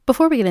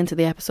Before we get into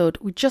the episode,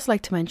 we'd just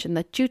like to mention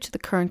that due to the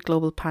current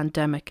global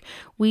pandemic,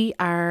 we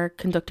are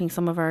conducting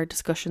some of our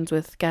discussions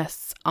with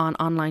guests on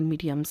online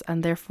mediums,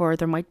 and therefore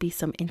there might be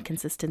some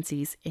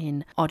inconsistencies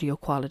in audio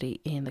quality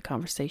in the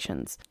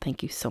conversations.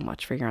 Thank you so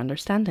much for your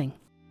understanding.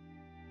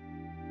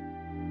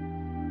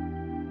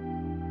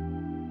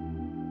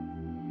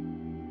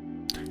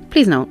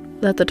 Please note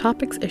that the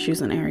topics,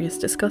 issues and areas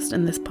discussed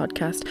in this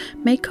podcast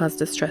may cause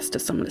distress to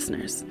some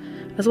listeners,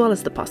 as well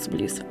as the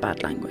possible use of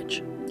bad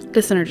language.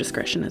 Listener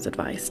discretion is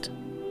advised.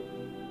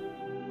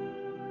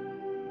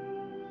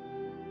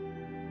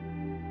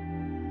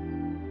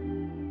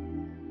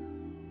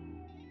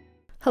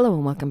 Hello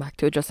and welcome back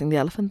to Addressing the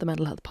Elephant, the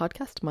mental health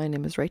podcast. My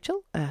name is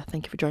Rachel.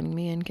 Thank you for joining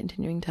me and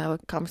continuing to have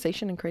a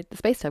conversation and create the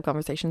space to have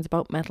conversations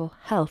about mental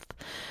health.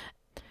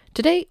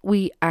 Today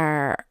we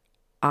are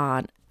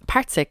on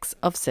part 6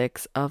 of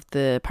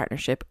the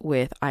partnership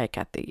with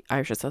IACAT, the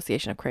Irish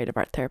Association of Creative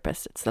Art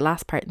Therapists. It's the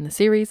last part in the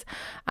series,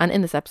 and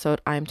in this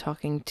episode I'm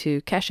talking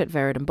to Keshet,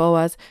 Vered and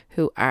Boaz,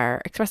 who are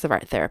expressive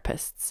art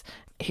therapists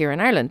here in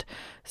Ireland.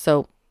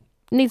 So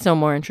needs no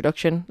more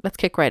introduction, let's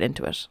kick right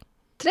into it.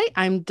 Today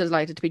I'm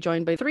delighted to be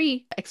joined by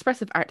 3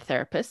 expressive art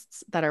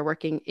therapists that are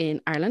working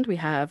in Ireland. We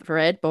have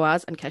Vered,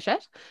 Boaz and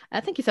Keshet.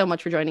 Thank you so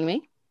much for joining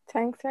me.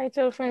 Thanks,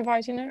 Rachel, for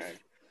inviting us.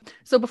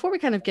 So before we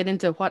kind of get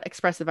into what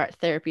expressive art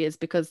therapy is,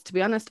 because to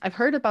be honest, I've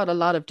heard about a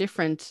lot of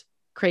different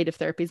creative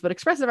therapies, but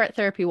expressive art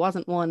therapy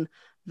wasn't one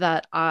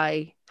that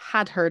I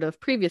had heard of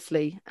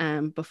previously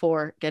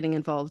before getting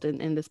involved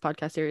in this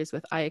podcast series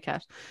with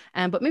IACAT.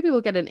 But maybe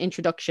we'll get an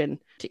introduction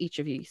to each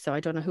of you. So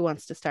I don't know who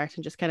wants to start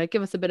and just kind of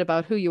give us a bit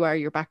about who you are,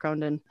 your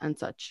background and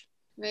such.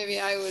 Maybe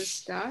I will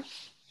start.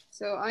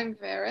 So I'm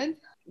Vered.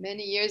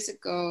 Many years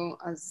ago,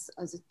 as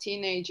a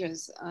teenager,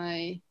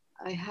 I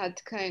had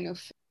kind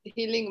of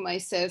healing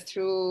myself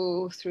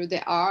through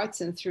the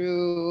arts and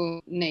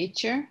through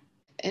nature.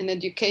 And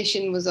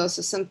education was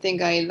also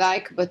something I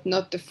like, but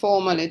not the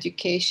formal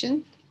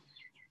education.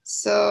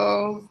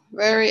 So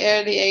very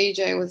early age,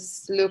 I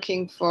was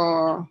looking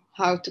for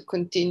how to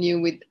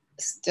continue with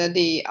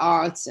study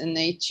arts and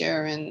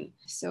nature. And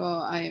so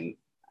I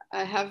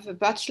have a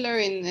bachelor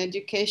in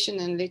education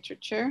and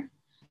literature.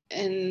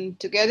 And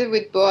together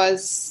with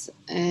Boaz,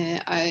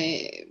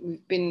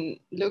 we've been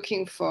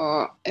looking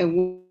for a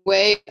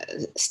way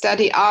to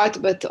study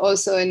art, but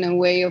also in a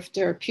way of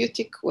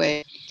therapeutic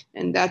way.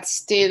 And that's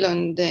still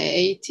on the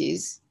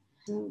 80s.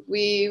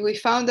 We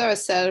found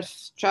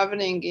ourselves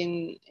traveling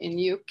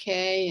in UK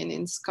and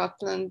in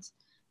Scotland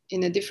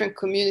in a different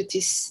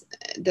communities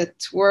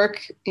that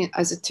work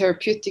as a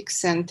therapeutic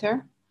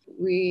center.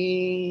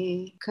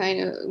 We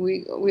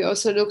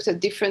also looked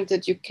at different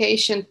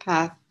education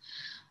paths.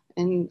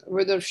 And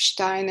Rudolf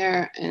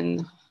Steiner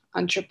and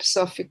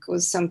anthroposophic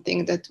was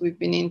something that we've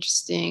been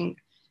interested in.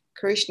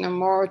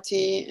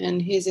 Krishnamurti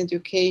and his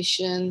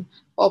education,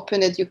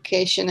 open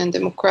education and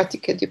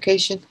democratic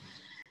education.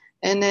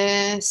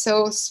 And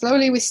so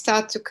slowly we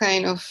start to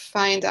kind of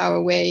find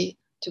our way.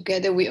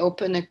 Together we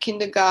opened a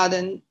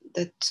kindergarten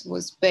that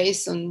was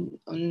based on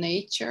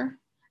nature.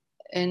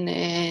 And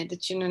the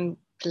children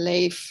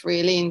play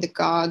freely in the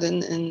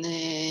garden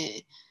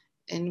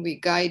and we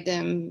guide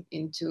them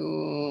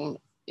into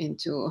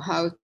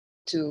how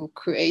to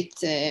create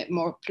a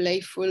more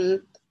playful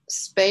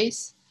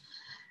space.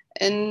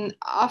 And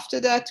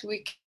after that,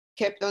 we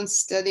kept on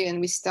studying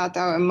and we start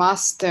our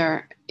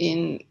master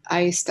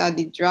I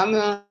studied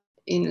drama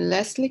in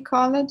Lesley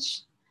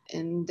College.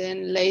 And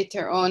then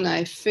later on,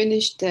 I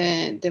finished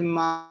the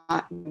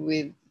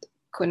master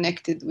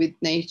connected with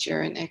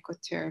nature and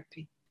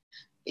ecotherapy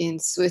in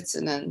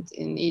Switzerland,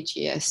 in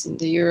EGS, in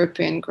the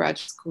European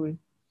Graduate School.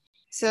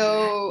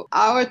 So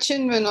our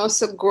children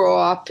also grow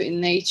up in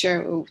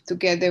nature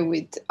together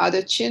with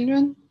other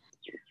children.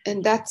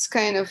 And that's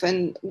kind of,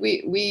 and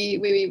we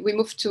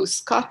moved to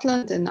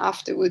Scotland and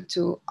afterward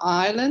to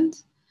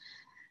Ireland.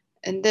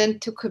 And then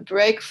took a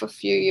break for a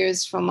few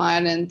years from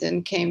Ireland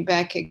and came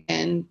back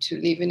again to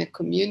live in a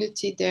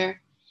community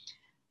there.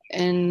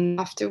 And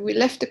after we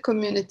left the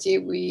community,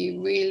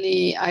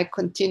 I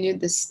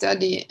continued the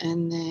study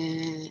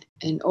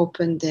and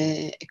opened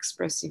the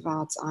Expressive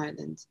Arts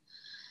Ireland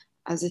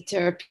as a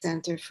therapy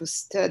center for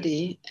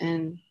study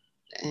and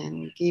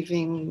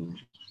giving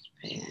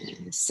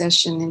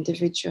session,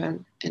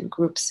 individual and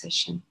group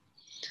session.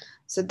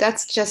 So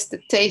that's just a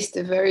taste,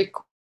 a very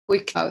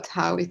quick about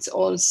how it's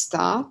all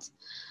start.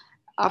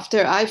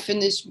 After I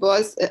finished,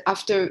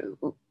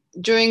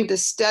 during the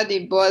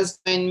study, Boaz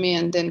joined me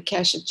and then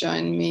Keshet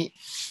joined me.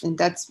 And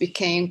that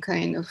became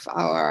kind of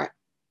our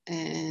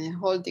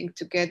holding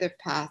together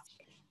path.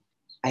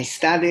 I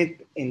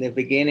studied in the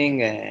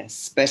beginning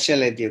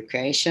special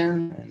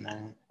education,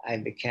 and I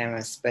became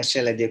a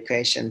special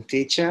education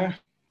teacher.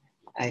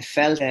 I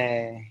felt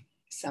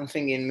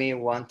something in me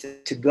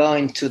wanted to go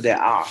into the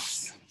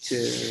arts,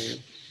 to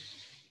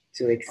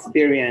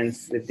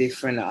experience the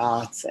different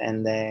arts.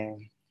 And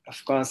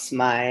of course,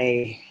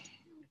 my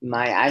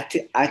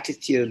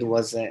attitude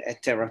was a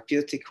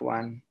therapeutic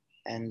one.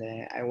 And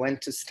I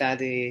went to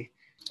study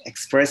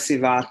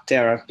expressive art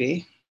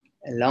therapy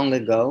long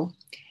ago.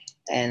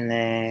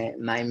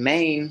 And my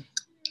main,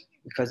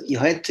 because you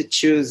had to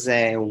choose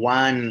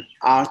one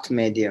art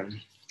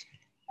medium,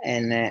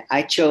 and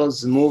I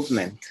chose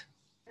movement,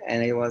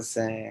 and it was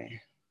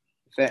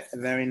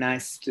very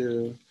nice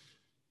to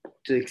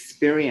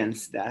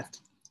experience that.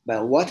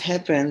 But what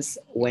happens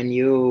when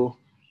you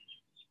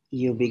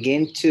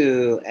begin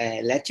to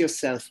let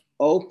yourself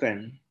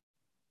open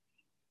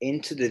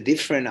into the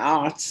different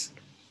arts?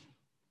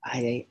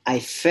 I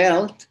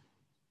felt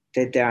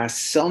that there are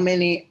so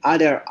many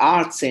other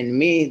arts in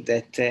me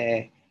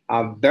that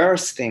are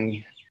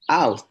bursting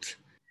out.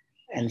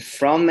 And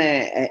from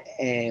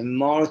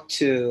more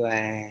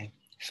to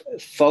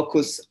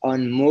focus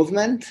on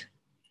movement,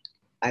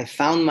 I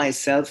found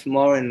myself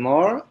more and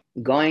more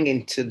going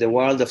into the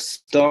world of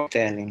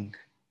storytelling.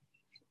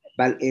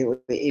 But it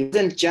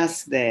wasn't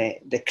just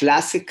the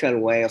classical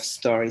way of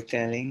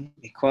storytelling,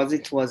 because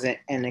it was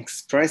an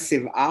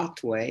expressive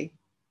art way.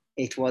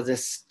 It was a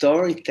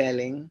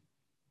storytelling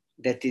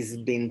that is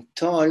being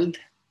told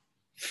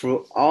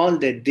through all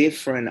the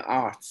different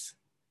arts,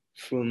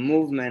 through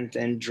movement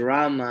and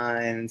drama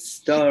and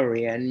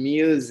story and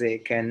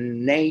music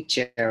and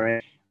nature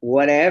and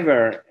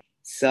whatever.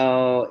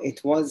 So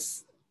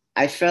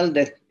I felt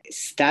that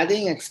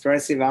studying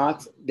expressive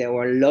art, there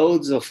were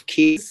loads of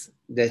keys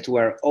that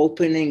were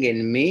opening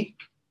in me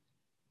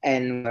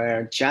and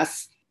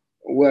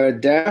were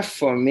there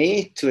for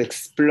me to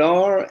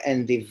explore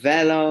and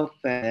develop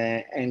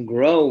and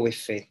grow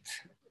with it.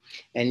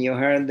 And you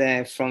heard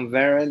from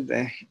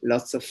Vered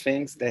lots of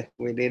things that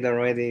we did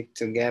already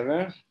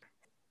together.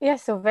 Yeah,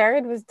 so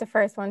Vered was the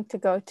first one to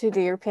go to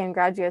the European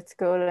Graduate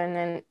School, and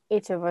then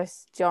each of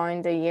us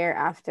joined a year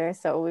after.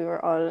 So we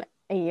were all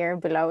a year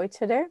below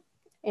each other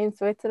in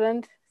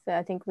Switzerland. So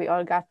I think we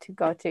all got to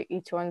go to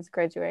each one's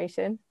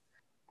graduation.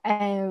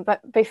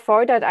 But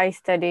before that, I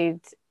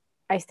studied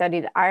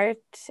art,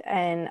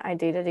 and I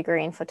did a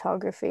degree in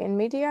photography and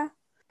media.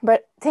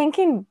 But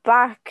thinking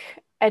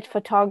back at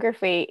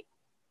photography,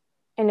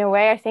 in a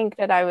way, I think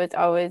that I was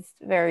always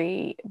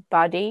very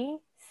body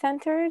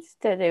centered.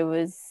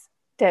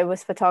 That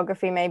was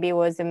photography maybe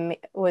was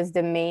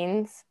the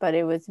means, but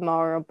it was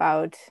more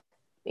about,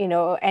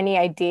 any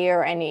idea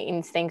or any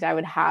instinct I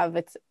would have.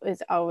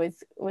 It's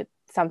always with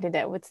something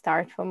that would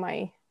start from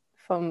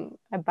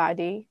a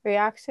body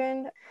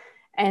reaction.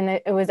 And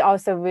it was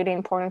also really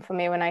important for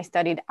me when I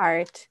studied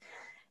art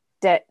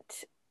that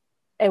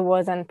it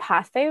wasn't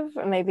passive,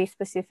 maybe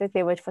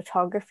specifically with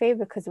photography,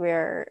 because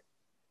we're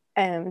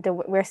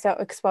so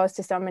exposed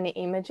to so many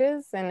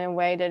images in a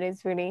way that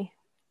is really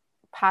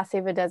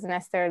passive. It doesn't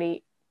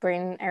necessarily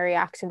bring a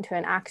reaction to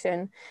an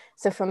action.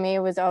 So for me,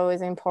 it was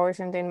always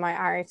important in my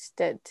art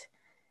that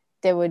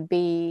there would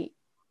be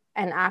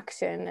an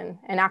action, and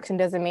an action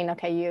doesn't mean,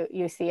 okay,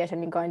 you see it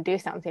and you go and do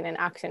something. An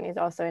action is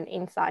also an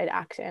inside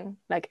action,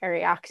 like a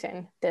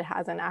reaction that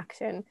has an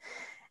action.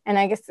 And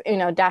I guess,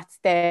 that's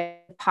the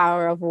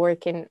power of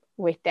working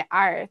with the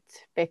art,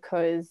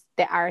 because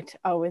the art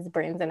always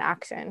brings an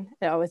action.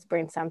 It always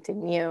brings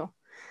something new.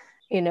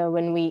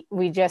 When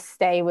we just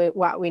stay with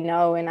what we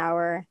know in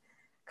our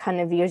kind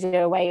of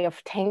usual way of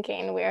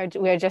thinking,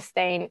 we're just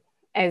staying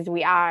as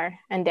we are.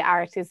 And the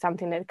art is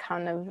something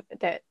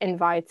that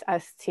invites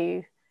us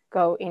to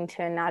go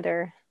into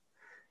another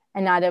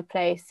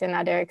place,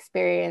 another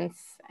experience.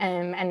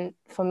 And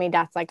for me,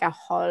 that's like a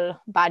whole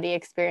body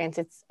experience.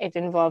 It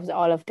involves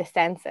all of the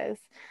senses.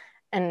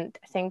 And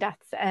I think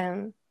that's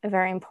a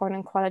very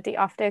important quality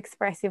of the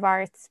expressive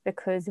arts,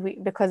 because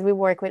we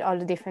work with all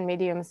the different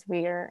mediums,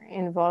 we are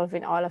involved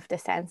in all of the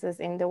senses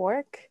in the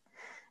work.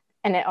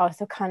 And it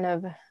also kind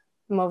of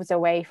moves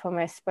away from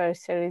a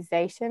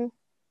specialization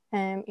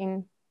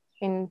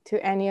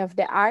into any of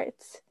the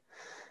arts.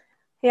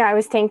 Yeah, I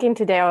was thinking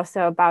today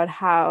also about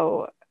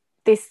how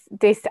this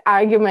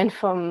argument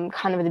from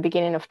kind of the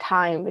beginning of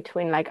time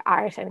between like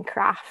art and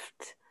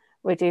craft,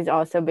 which is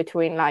also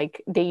between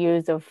like the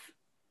use of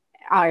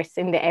art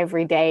in the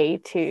everyday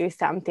to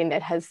something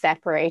that has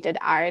separated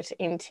art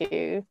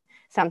into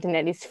something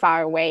that is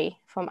far away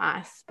from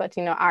us. But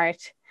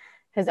art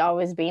has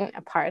always been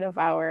a part of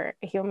our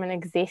human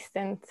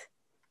existence.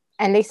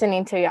 And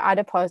listening to your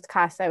other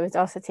podcast, I was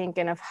also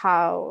thinking of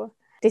how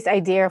this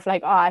idea of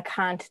like, oh, I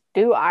can't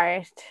do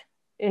art.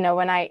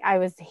 When I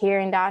was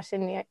hearing that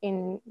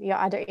in your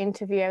other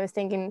interview, I was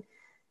thinking,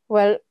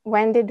 well,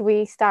 when did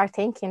we start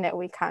thinking that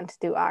we can't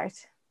do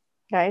art,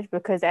 right?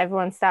 Because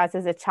everyone starts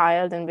as a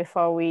child, and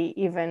before we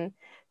even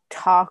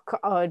talk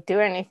or do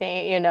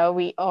anything,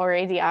 we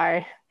already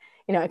are,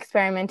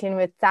 experimenting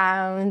with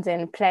sounds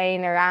and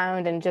playing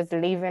around and just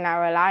living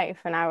our life.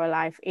 And our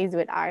life is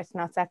with art,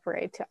 not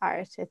separate to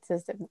art. It's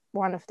just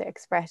one of the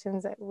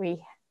expressions that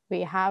we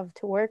have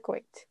to work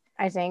with.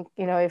 I think,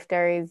 if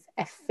there is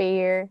a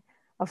fear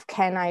of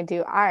can I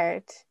do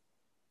art,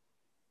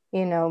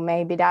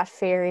 maybe that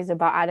fear is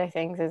about other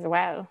things as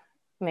well.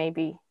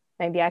 Maybe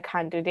I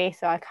can't do this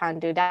or I can't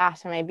do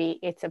that, or maybe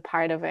it's a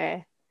part of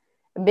a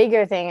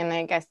bigger thing. And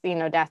I guess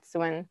that's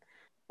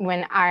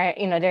when art,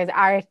 there's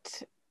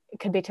art, it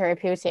could be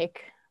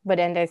therapeutic, but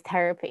then there's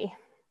therapy.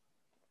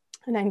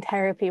 And in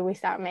therapy, we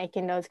start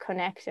making those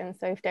connections.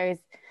 So if there's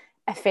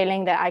a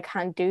feeling that I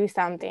can't do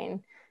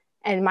something,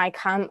 it might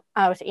come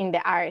out in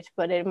the art,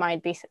 but it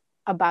might be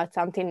about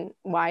something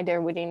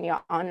wider within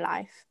your own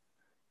life.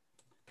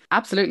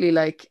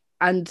 Absolutely.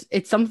 And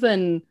it's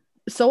something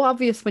so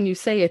obvious when you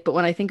say it, but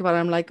when I think about it,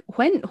 I'm like,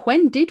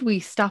 when did we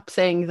stop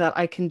saying that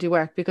I can do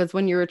art? Because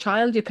when you're a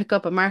child, you pick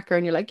up a marker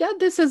and you're like, yeah,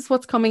 this is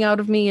what's coming out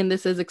of me, and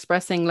this is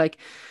expressing, like,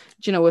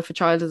 if a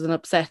child is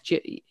upset,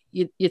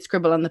 you'd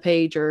scribble on the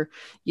page, or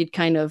you'd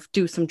kind of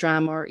do some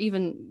drama, or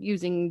even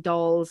using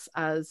dolls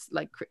as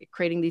like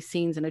creating these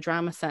scenes in a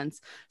drama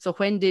sense. So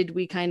when did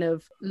we kind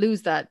of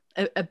lose that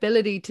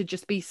ability to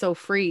just be so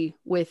free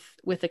with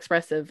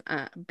expressive,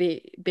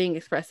 being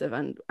expressive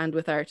and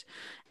with art?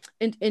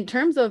 In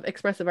terms of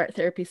expressive art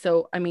therapy,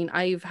 so I mean,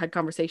 I've had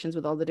conversations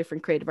with all the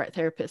different creative art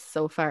therapists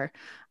so far,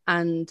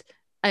 and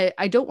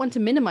I don't want to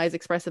minimize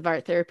expressive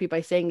art therapy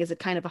by saying is it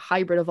kind of a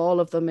hybrid of all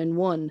of them in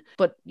one,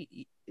 but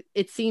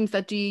it seems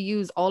that, do you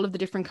use all of the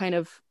different kind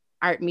of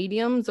art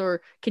mediums,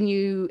 or can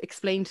you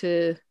explain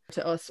to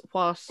us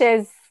what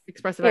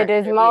expressive art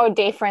there's therapy more is?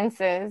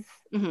 differences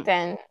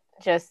than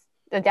just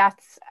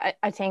that's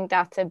I think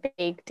that's a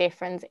big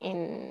difference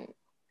in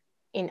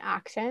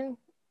action,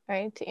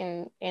 right,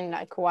 in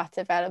like what's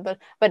available.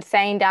 But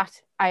saying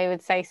that, I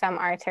would say some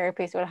art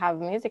therapists will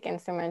have a music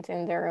instrument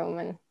in their room,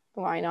 and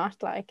why not,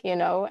 so I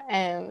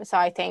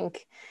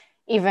think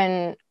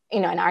even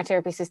an art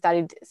therapist who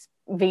studied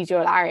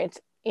visual art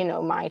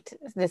might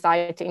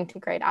decide to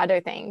integrate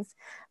other things.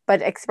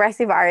 But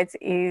expressive arts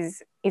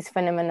is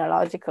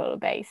phenomenological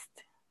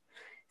based,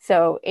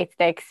 so it's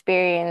the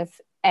experience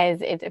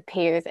as it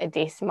appears at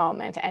this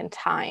moment and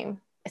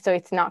time. So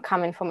it's not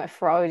coming from a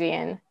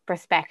Freudian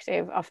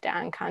perspective of the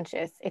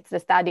unconscious. It's the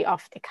study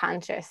of the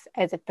conscious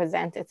as it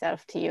presents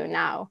itself to you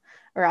now,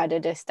 rather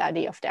the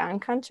study of the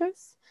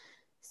unconscious.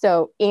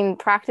 So in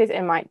practice,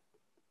 it might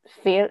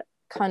feel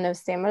kind of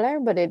similar,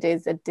 but it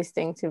is a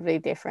distinctively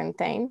different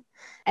thing.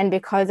 And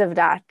because of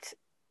that,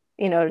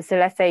 so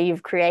let's say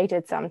you've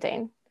created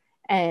something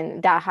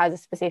and that has a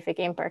specific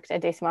impact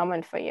at this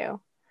moment for you.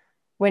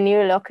 When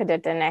you look at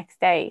it the next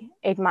day,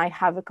 it might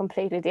have a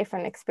completely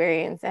different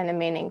experience and a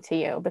meaning to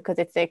you, because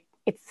it's a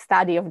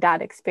study of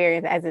that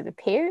experience as it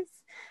appears,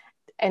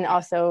 and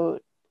also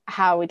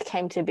how it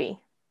came to be,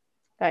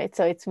 right?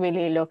 So it's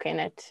really looking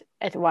at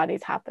what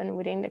has happened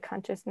within the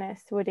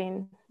consciousness,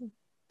 within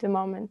the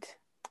moment.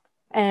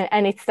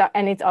 And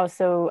it's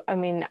also, I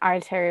mean,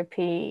 art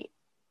therapy,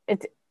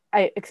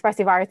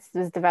 expressive arts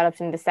was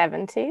developed in the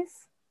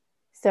 70s.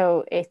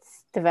 So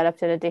it's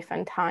developed at a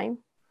different time.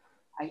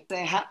 I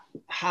say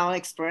how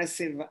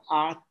expressive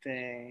art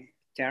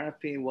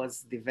therapy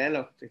was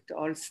developed. It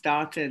all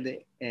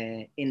started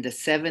in the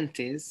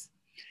 70s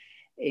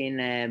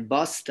in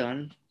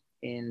Boston,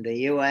 in the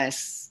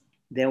US.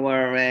 There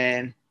were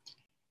a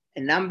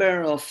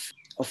number of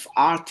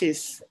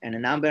artists and a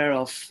number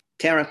of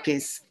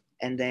therapists,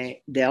 and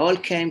they all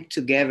came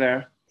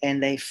together,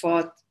 and they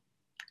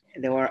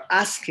were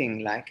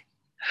asking, like,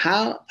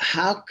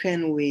 how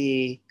can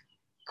we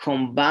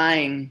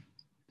combine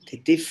the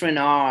different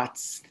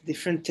arts, the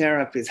different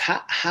therapies?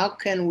 How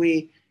can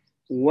we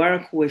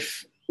work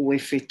with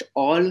it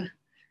all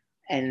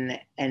and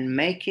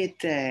make it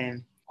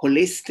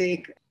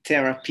holistic,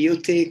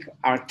 therapeutic,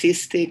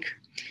 artistic?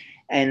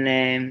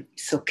 And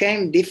so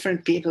came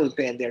different people.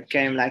 There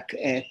came like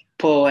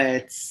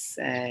poets,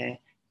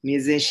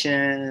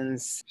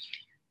 musicians,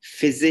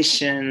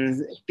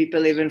 physicians,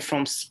 people even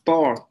from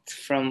sport,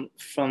 from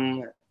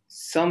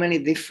so many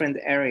different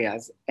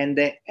areas. And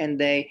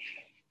they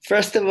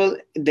first of all,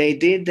 they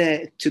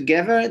did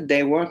together,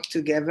 they worked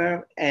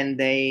together, and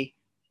they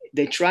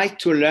tried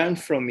to learn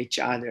from each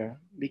other,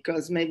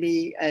 because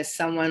maybe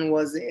someone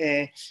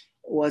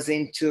was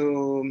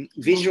into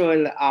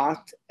visual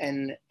art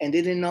and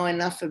didn't know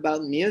enough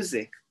about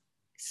music.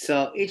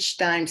 So each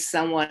time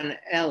someone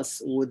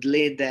else would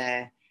lead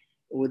a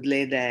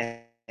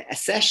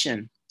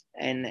session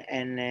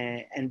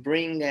and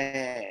bring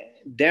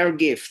their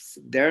gifts,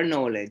 their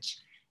knowledge,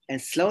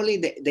 and slowly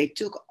they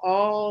took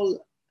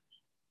all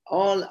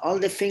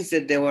the things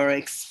that they were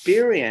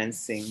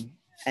experiencing,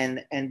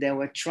 and they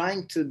were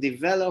trying to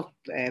develop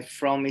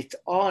from it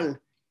all,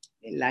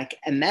 like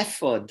a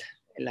method,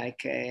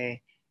 like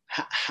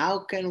how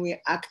can we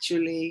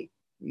actually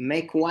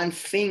make one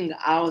thing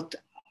out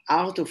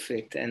of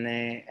it,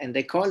 and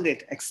they called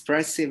it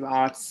expressive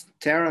arts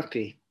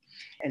therapy.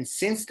 And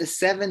since the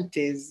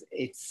 70s,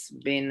 it's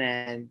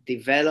been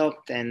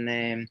developed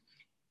and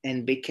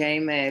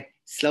became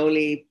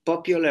slowly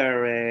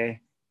popular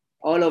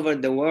all over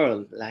the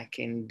world. Like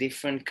in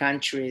different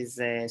countries,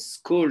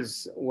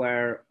 schools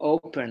were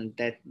opened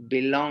that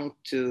belonged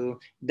to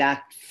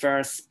that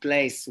first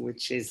place,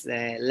 which is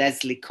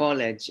Lesley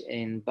College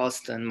in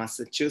Boston,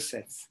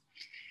 Massachusetts.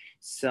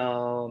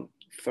 So,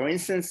 for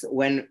instance,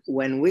 when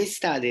we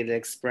studied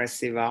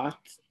expressive art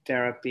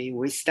therapy,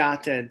 we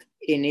started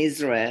in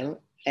Israel,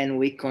 and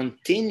we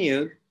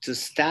continued to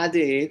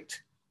study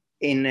it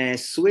in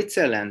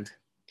Switzerland.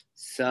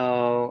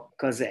 So,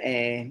 because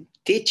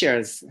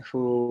teachers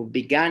who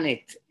began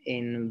it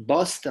in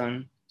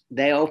Boston,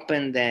 they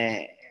opened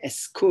a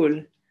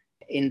school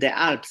in the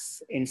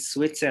Alps in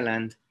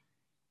Switzerland.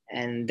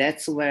 And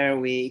that's where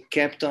we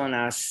kept on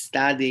our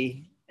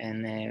study,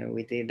 and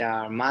we did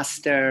our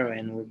master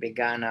and we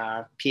began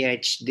our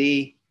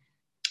PhD.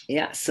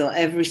 Yeah, so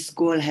every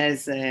school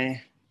has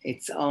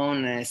its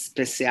own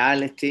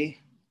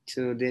speciality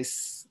to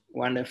this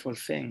wonderful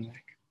thing.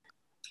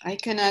 I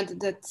can add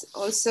that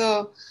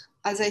also,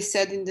 as I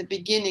said in the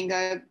beginning,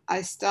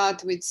 I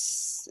start with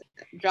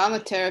drama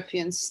therapy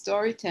and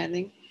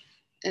storytelling,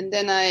 and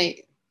then I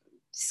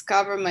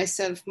discover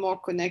myself more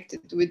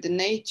connected with the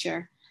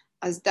nature,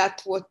 as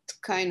that what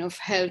kind of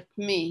helped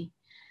me.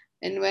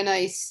 And when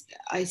I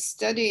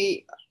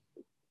study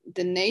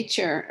the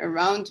nature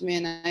around me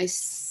and I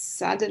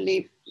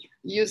suddenly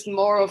use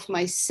more of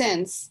my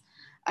sense,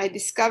 I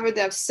discovered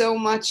there's so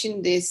much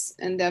in this,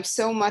 and there's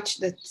so much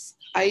that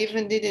I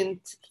even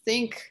didn't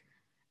think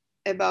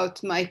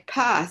about my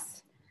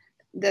path,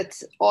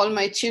 that all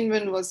my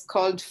children was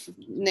called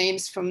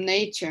names from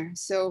nature.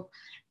 So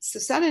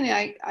suddenly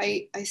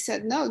I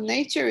said, no,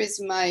 nature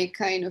is my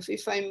kind of,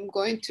 if I'm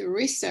going to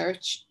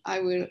research,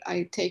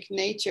 I take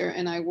nature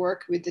and I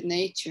work with the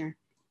nature.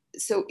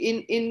 So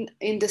in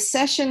the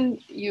session,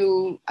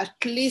 you at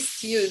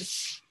least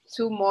use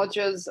 2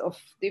 modules of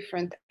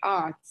different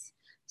arts.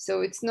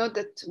 So it's not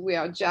that we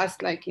are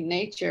just like in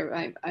nature.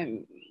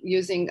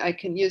 I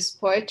can use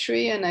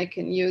poetry, and I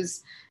can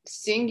use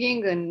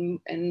singing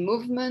and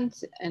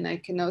movement, and I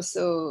can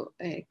also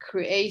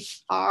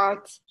create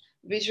art,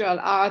 visual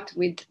art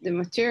with the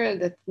material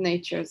that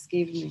nature's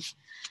given me.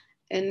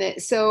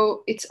 And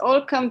so it's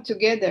all come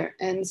together.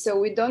 And so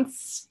we don't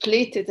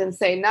split it and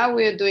say, now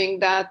we're doing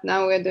that,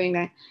 now we're doing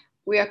that.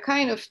 We are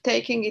kind of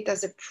taking it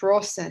as a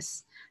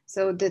process.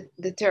 So the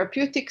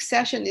therapeutic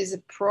session is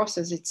a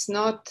process. It's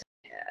not,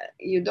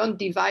 you don't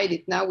divide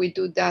it. Now we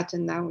do that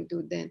and now we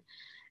do that.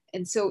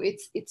 And so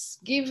it's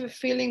give a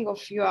feeling of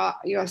you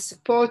are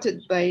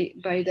supported by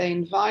the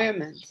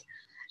environment.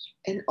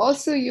 And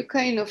also you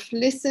kind of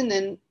listen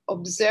and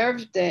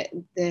observe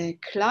the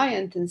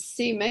client and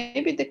see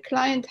maybe the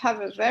client have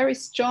a very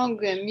strong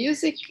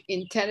music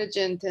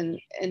intelligent,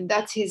 and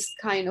that's his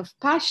kind of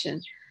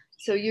passion.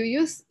 So you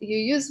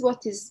use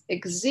what is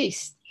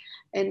exist,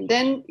 and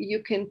then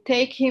you can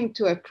take him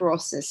to a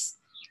process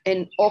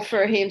and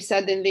offer him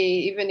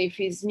suddenly, even if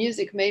his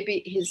music,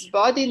 maybe his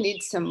body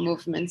needs some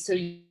movement. So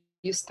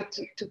you start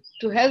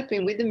to help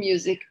him with the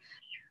music,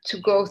 to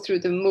go through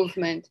the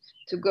movement,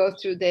 to go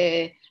through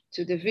the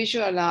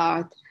visual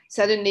art.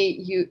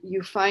 Suddenly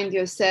you find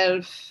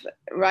yourself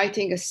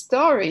writing a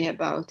story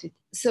about it.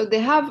 So they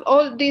have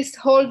all this,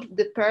 hold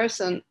the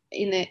person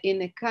in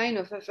a kind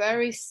of a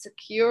very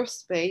secure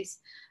space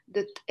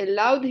that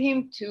allowed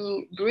him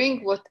to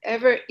bring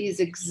whatever is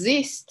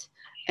exist,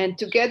 and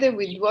together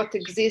with what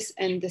exists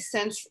and the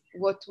sense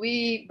what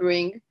we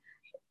bring,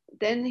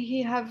 then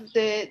he have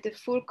the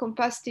full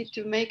capacity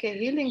to make a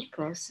healing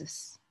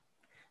process.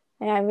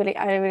 Yeah,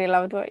 I really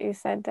loved what you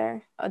said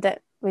there,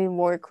 that we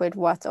work with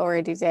what's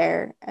already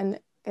there. And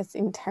it's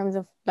in terms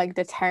of like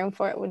the term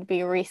for it would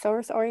be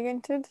resource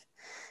oriented.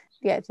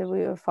 Yeah, that we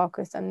were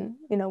focused on,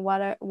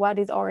 what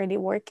is already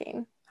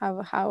working.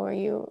 How are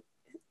you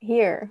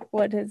here?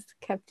 What has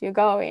kept you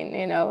going,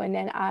 and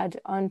then add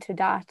on to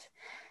that.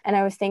 And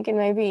I was thinking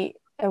maybe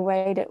a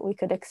way that we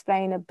could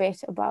explain a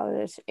bit about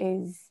it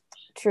is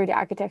through the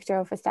architecture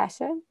of a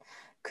session,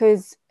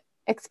 because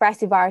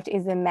expressive art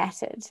is a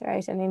method,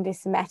 right? And in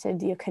this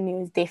method, you can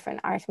use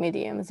different art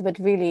mediums, but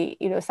really,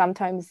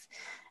 sometimes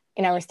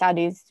in our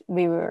studies,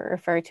 we were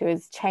referred to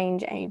as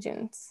change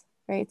agents,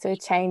 right? So a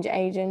change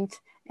agent,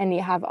 and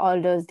you have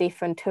all those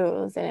different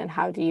tools, and then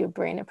how do you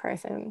bring a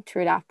person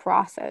through that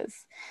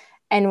process?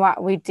 And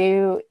what we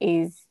do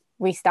is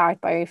we start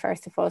by,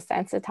 first of all,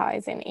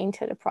 sensitizing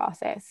into the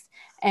process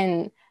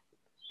and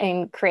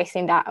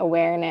increasing that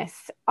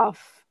awareness of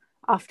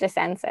the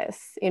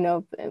senses,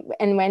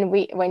 and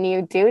when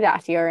you do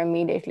that, you're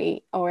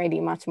immediately already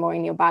much more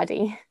in your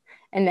body,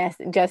 and that's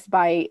just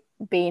by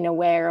being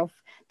aware of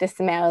the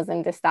smells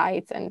and the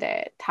sights and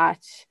the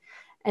touch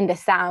and the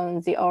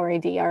sounds, you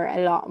already are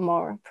a lot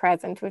more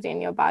present within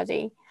your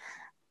body.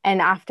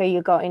 And after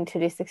you go into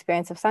this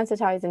experience of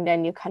sensitizing,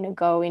 then you kind of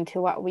go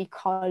into what we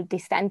call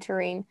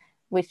decentering,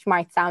 which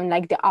might sound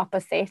like the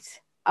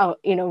opposite of,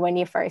 when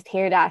you first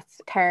hear that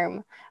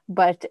term,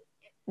 but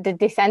the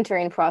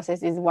decentering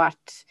process is what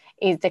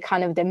is the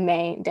kind of the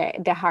main,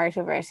 the heart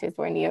of it, is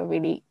when you're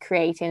really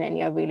creating and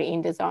you're really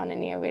in the zone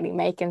and you're really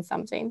making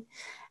something,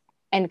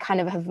 and kind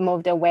of have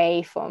moved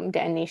away from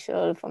the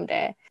initial, from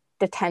the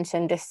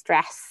tension, the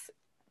stress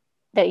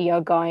that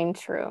you're going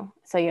through.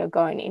 So you're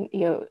decentering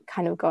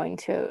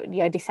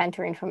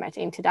from it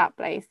into that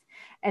place.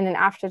 And then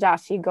after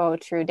that, you go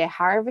through the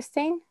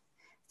harvesting.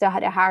 So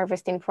the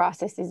harvesting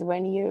process is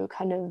when you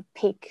kind of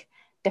pick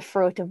the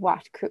fruit of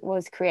what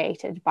was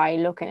created by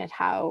looking at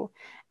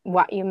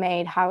what you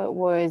made, how it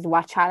was,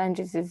 what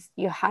challenges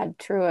you had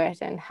through it,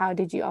 and how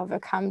did you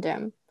overcome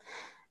them.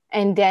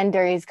 And then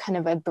there is kind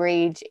of a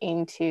bridge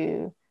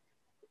into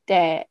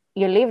the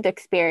your lived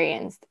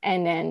experience,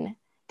 and then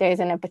there's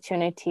an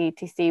opportunity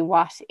to see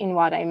what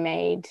I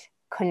made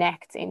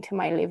connects into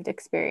my lived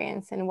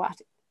experience, and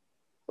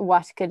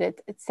what could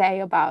it say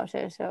about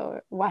it,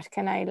 or what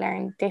can I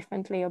learn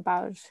differently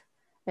about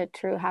it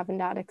through having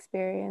that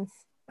experience.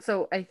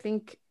 So I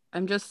think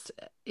I'm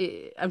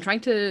trying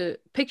to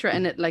picture it,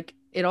 and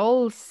it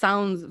all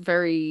sounds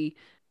very,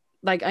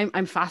 like,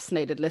 I'm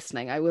fascinated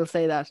listening, I will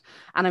say that.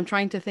 And I'm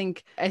trying to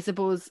think, I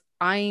suppose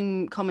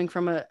I'm coming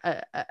from a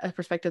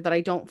perspective that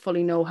I don't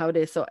fully know how it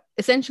is. So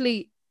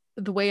essentially,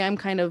 the way I'm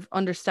kind of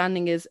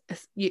understanding is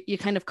you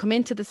kind of come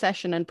into the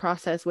session and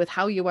process with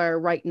how you are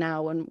right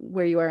now and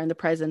where you are in the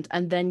present,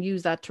 and then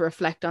use that to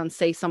reflect on,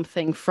 say,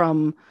 something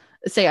from,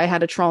 say I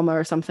had a trauma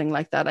or something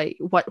like that.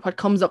 What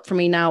comes up for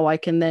me now, I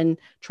can then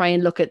try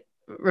and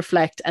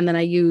reflect, and then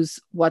I use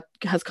what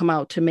has come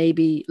out to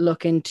maybe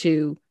look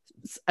into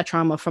a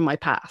trauma from my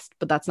past,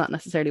 but that's not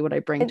necessarily what I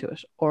bring to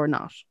it, or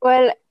not.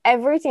 Well,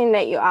 everything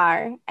that you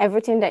are,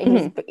 everything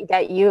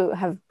that you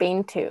have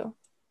been to,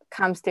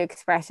 comes to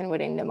expression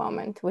within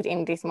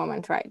this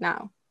moment right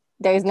now.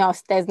 There's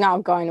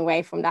no going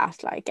away from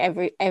that. Like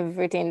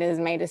everything that has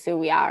made us who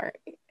we are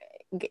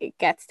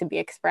gets to be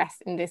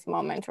expressed in this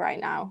moment right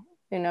now.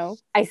 You know,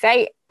 I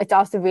say it's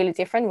also really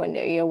different when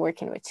you're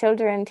working with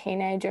children,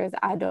 teenagers,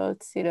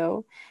 adults. You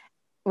know,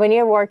 when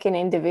you're working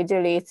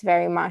individually, it's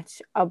very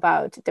much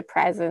about the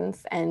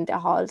presence and the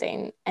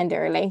holding and the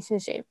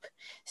relationship.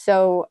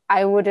 So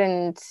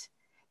there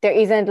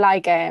isn't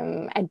like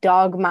a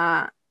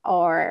dogma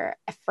or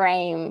a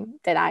frame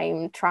that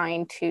I'm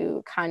trying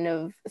to kind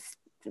of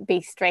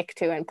be strict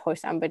to and push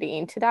somebody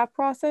into that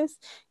process.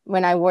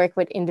 When I work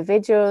with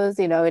individuals,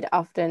 you know, it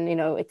often, you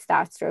know, it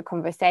starts through a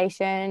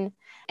conversation.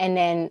 And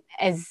then,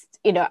 as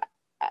you know,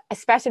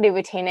 especially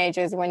with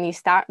teenagers, when you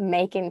start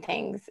making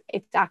things,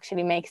 it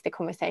actually makes the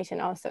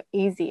conversation also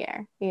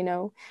easier, you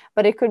know.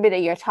 But it could be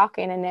that you're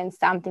talking and then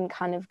something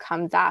kind of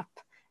comes up.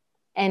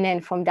 And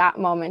then from that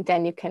moment,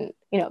 then you can,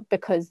 you know,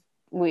 because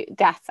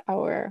that's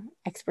our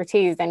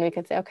expertise, then we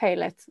could say,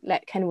 okay,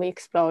 can we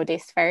explore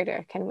this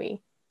further? Can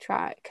we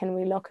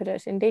look at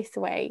it in this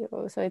way?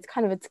 So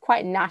it's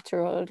quite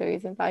natural. There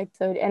isn't like,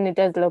 so, and it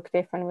does look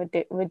different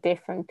with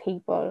different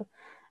people.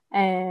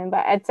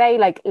 But I'd say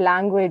like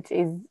language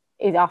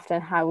is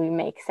often how we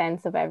make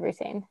sense of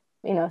everything,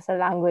 you know. So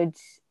language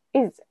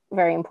is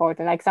very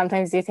important. Like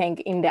sometimes you think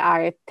in the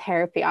art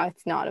therapy,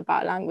 it's not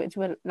about language,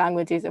 but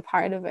language is a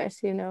part of it,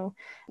 you know.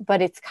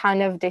 But it's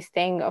kind of this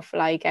thing of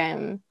like,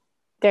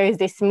 there is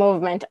this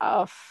movement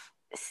of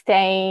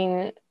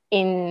staying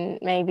in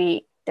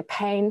maybe the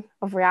pain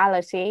of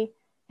reality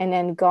and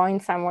then going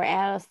somewhere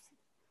else,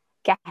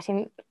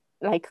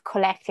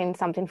 collecting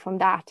something from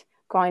that,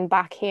 going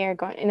back here,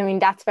 and I mean,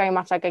 that's very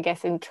much like, I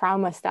guess, in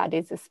trauma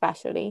studies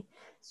especially,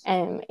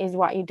 is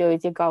what you do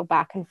is you go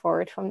back and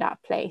forward from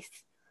that place.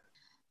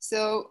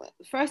 So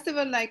first of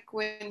all, like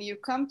when you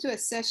come to a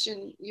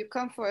session, you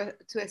come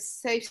to a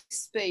safe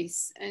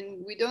space,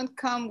 and we don't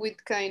come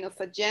with kind of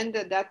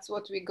agenda, that's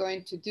what we're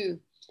going to do.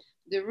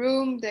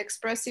 The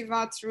expressive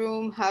arts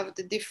room have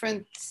the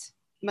different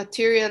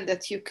material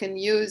that you can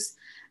use,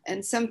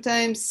 and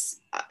sometimes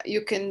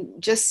you can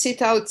just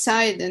sit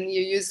outside and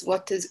you use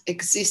what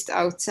exists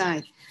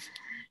outside.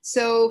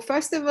 So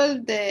first of all,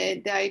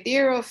 the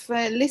idea of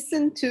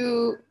listen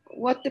to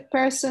what the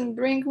person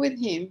bring with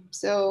him.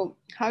 So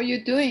how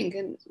you doing,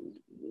 and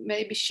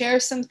maybe share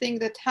something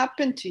that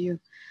happened to you.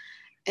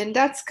 And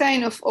that's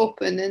kind of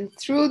open, and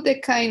through the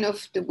kind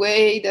of the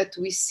way that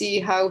we see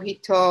how he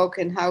talk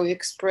and how he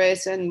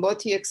express and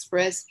what he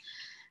express,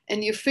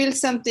 and you feel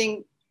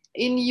something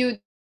in you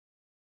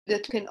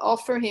that can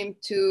offer him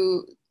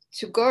to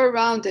go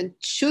around and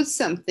choose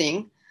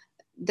something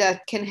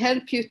that can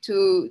help you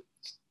to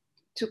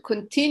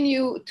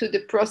continue to the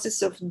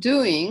process of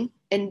doing.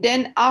 And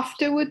then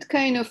afterward,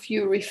 kind of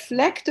you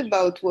reflect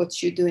about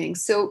what you're doing.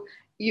 So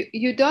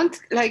you don't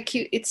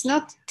it's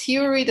not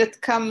theory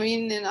that come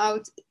in and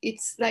out.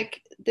 It's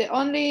like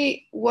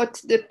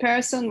what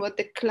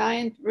the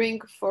client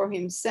bring for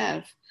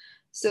himself.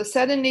 So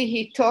suddenly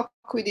he talk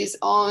with his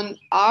own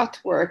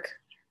artwork,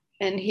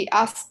 and he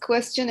asks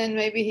question, and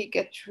maybe he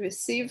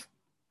receive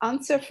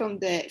answer from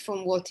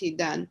what he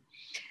done.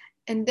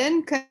 And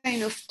then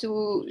kind of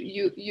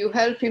you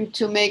help him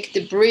to make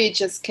the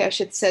bridge, as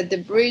Keshet said, the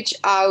bridge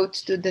out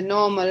to the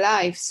normal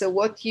life. So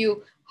what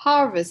you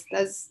harvest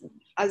as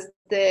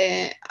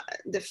the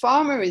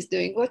farmer is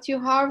doing, what you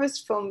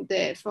harvest from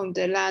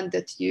the land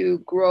that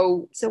you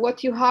grow. So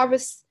what you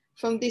harvest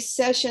from this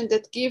session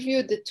that give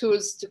you the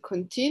tools to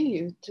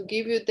continue, to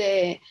give you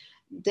the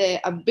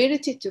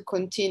ability to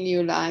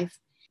continue life.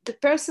 The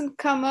person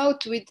come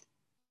out with,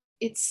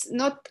 it's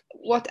not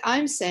what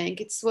I'm saying,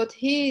 it's what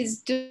he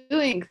is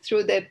doing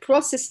through the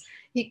process.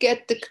 He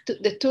get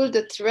the tool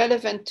that's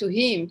relevant to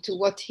him, to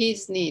what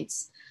his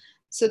needs.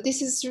 So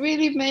this is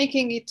really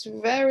making it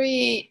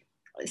very,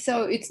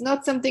 so it's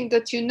not something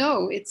that you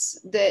know, it's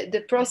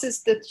the process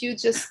that you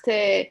just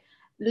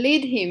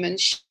lead him and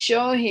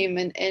show him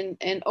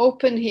and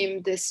open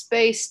him the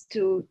space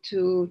to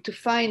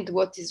find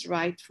what is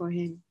right for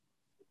him.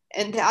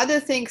 And the other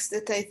things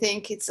that I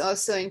think it's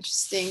also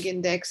interesting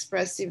in the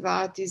expressive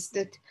art is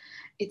that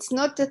it's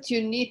not that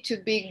you need to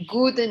be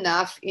good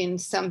enough in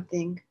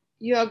something.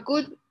 You are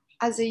good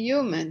as a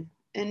human,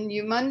 and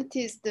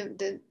humanity is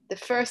the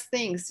first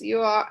things. You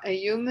are a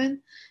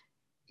human,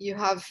 you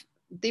have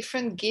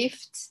different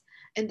gifts,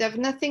 and there's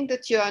nothing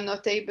that you are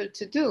not able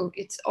to do.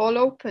 It's all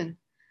open.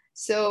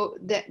 So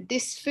that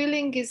this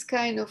feeling is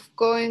kind of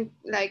going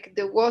like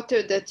the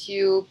water that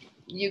you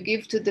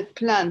give to the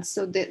plant.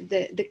 So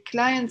the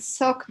client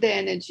suck the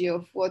energy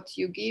of what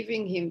you're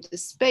giving him, the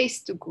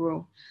space to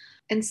grow.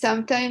 And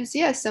sometimes,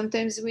 yes,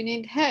 sometimes we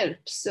need help.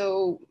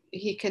 So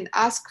he can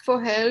ask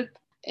for help,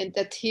 and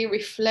that he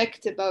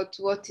reflect about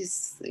what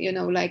is,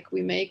 like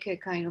we make a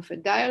kind of a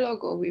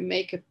dialogue, or we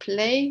make a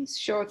play,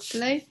 short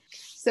play.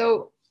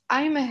 So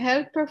I'm a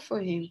helper for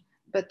him.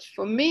 But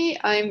for me,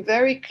 I'm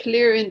very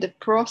clear in the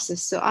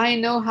process. So I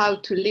know how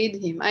to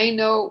lead him. I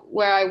know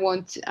where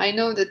I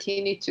know that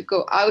he needs to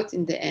go out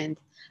in the end.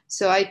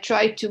 So I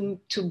try to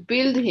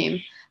build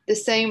him the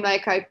same,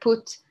 like I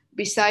put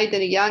beside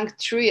a young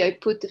tree, I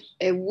put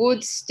a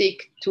wood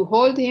stick to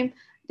hold him.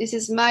 This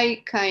is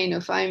my kind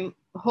of, I'm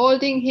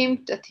holding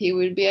him that he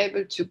will be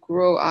able to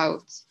grow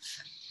out.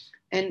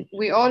 And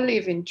we all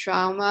live in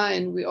trauma,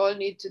 and we all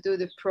need to do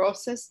the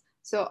process.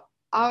 So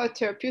our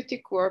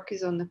therapeutic work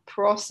is on the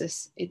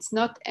process. It's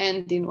not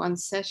end in one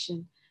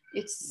session.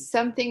 It's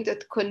something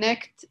that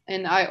connect,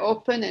 and I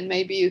open, and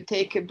maybe you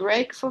take a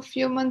break for a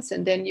few months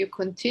and then you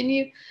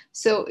continue.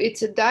 So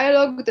it's a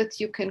dialogue that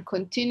you can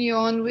continue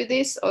on with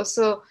this.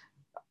 Also,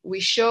 we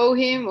show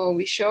him or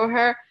we show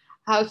her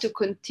how to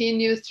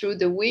continue through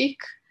the week.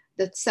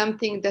 That's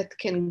something that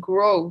can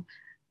grow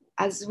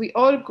as we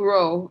all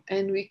grow,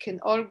 and we can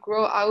all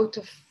grow out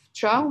of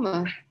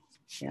trauma.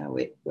 Yeah,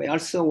 we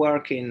also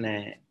work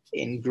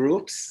in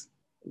groups.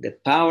 The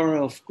power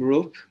of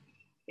group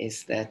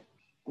is that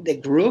the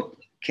group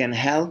can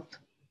help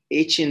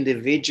each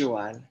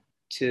individual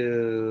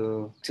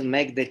to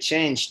make the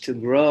change, to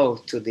grow,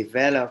 to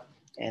develop.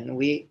 And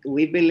we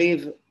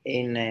believe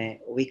in,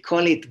 we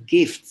call it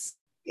gifts,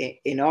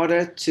 in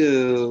order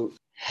to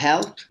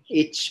help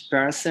each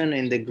person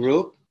in the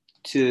group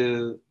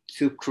to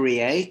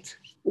create.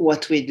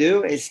 What we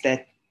do is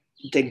that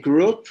the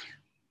group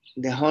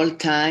the whole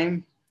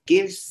time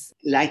gives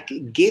like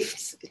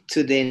gifts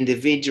to the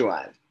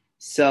individual.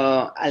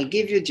 So I'll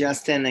give you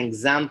just an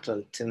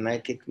example to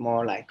make it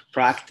more like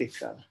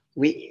practical.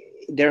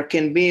 There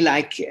can be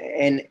like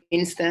an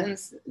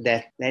instance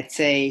that, let's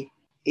say,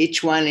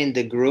 each one in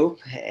the group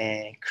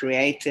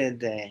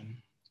created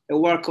a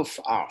work of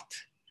art.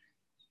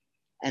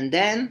 And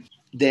then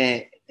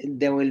there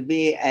will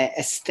be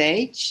a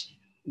stage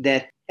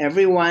that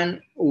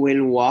everyone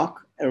will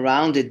walk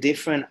around the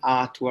different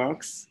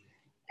artworks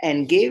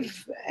and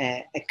give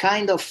a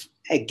kind of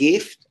a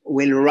gift,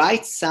 will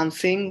write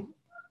something,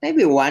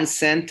 maybe one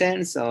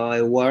sentence or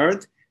a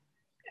word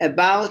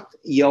about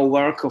your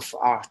work of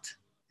art.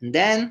 And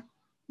then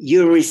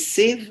you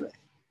receive,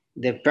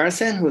 the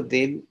person who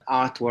did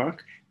artwork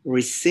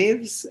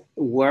receives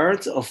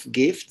words of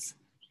gifts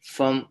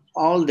from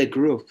all the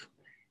group.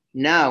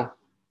 Now,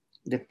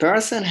 the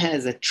person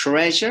has a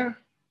treasure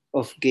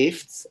of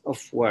gifts,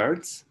 of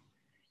words,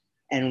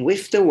 and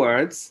with the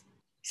words,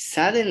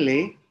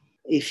 suddenly,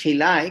 if he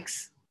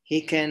likes,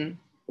 he can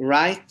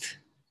write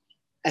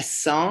a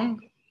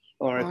song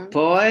or a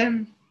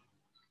poem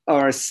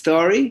or a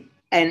story,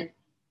 and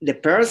the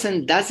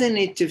person doesn't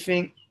need to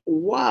think,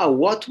 wow,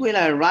 what will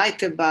I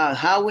write about?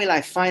 How will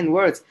I find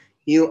words?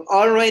 You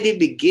already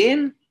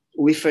begin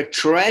with a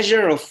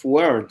treasure of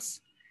words.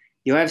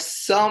 You have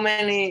so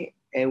many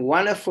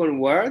wonderful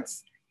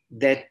words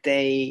that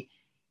they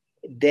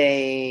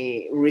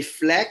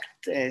reflect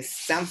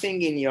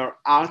something in your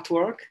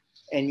artwork,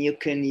 and you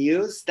can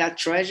use that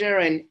treasure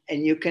and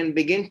you can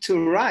begin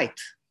to write.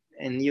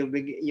 And you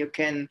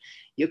can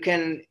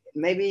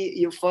maybe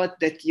you thought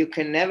that you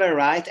can never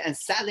write, and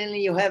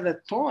suddenly you have a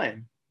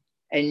poem,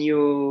 and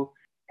you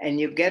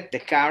get the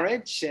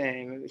courage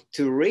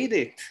to read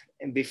it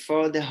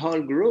before the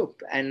whole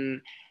group,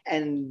 and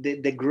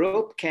the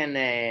group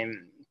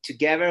can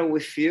together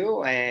with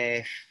you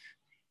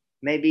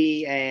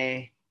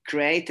maybe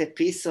create a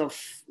piece of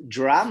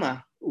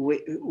drama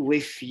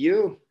with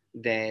you,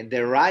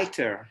 the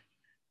writer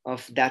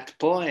of that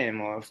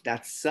poem or of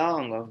that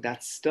song, of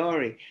that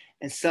story.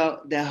 And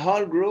so the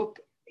whole group,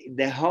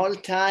 the whole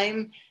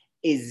time,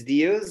 is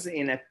used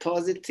in a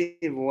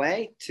positive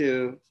way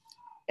to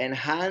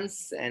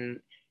enhance and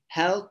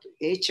help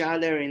each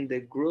other in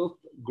the group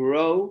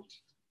grow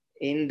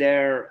in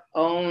their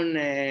own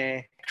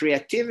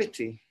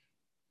creativity.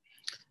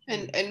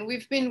 And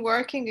we've been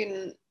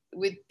working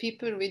with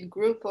people, with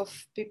group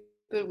of people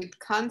with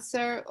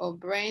cancer or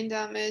brain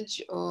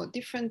damage or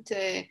different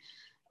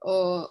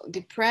or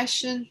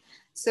depression.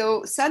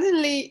 So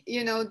suddenly,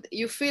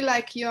 you feel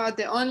like you are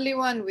the only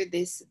one with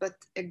this, but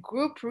a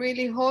group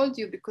really holds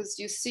you because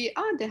you see,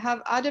 they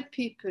have other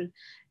people.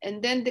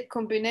 And then the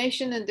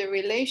combination and the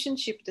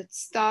relationship that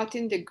start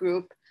in the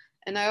group.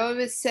 And I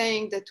always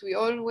saying that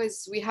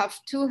we have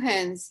two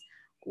hands.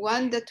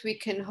 one that we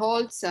can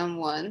hold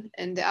someone,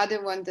 and the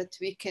other one that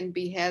we can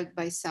be held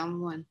by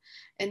someone.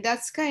 And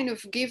that's kind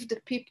of give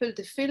the people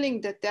the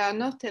feeling that they are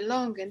not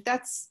alone. And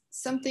that's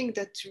something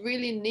that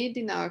really need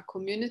in our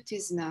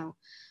communities now,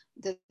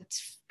 that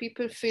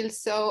people feel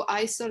so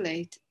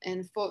isolated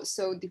and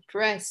so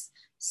depressed.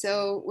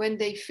 So when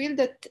they feel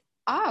that,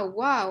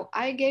 wow,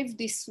 I gave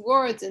these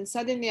words and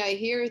suddenly I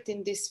hear it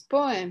in this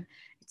poem,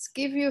 it's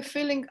give you a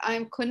feeling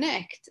I'm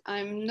connect.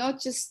 I'm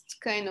not just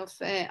kind of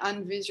an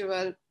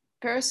unvisual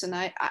person.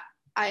 I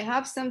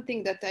have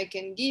something that I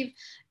can give,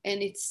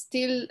 and it's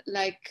still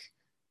like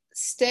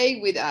stay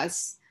with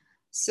us.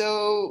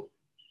 So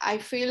I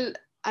feel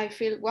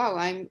wow,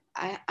 I'm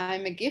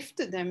a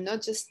gifted. I'm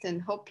not just an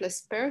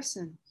hopeless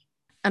person.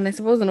 And I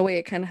suppose in a way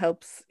it kind of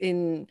helps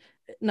in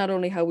not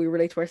only how we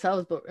relate to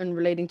ourselves, but in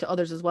relating to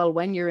others as well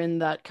when you're in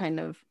that kind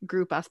of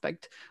group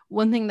aspect.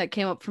 One thing that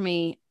came up for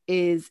me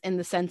is in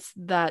the sense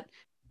that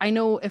I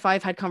know if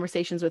I've had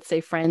conversations with, say,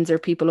 friends or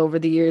people over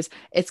the years,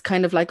 it's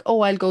kind of like,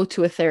 oh, I'll go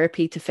to a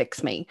therapy to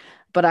fix me.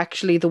 But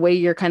actually, the way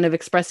you're kind of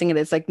expressing it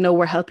is like, no,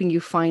 we're helping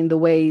you find the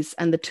ways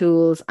and the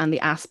tools and the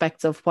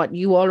aspects of what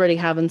you already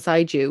have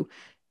inside you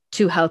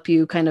to help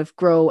you kind of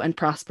grow and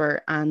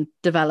prosper and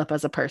develop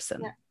as a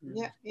person.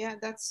 Yeah,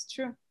 that's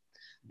true.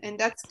 And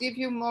that's give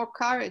you more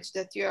courage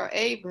that you are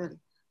able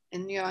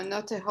and you are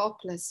not a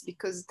hopeless,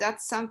 because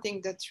that's something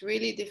that's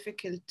really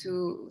difficult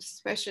to,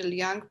 especially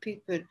young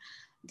people,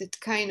 that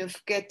kind of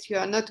get, you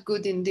are not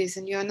good in this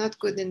and you are not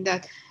good in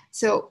that.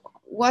 So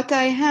what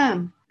I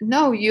am,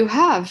 no, you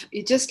have,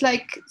 it just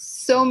like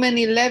so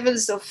many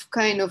levels of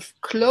kind of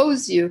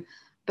close you.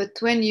 But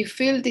when you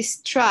feel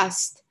this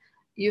trust,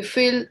 you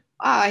feel,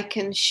 I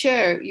can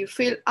share, you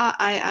feel,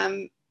 I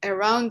am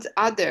around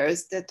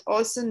others that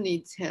also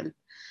needs help.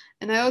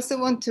 And I also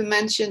want to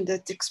mention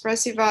that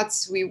expressive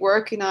arts, we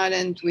work in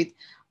Ireland with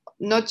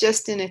not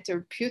just in a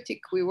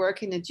therapeutic, we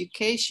work in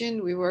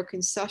education, we work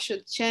in social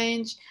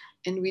change,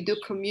 and we do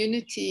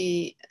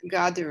community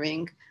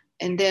gathering.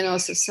 And then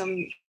also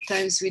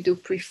sometimes we do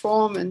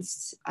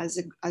performance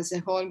as a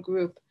whole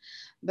group.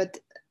 But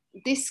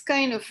this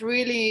kind of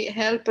really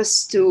help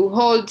us to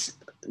hold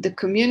the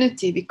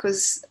community,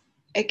 because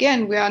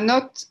again, we are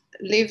not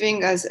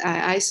living as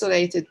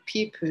isolated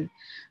people.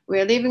 We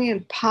are living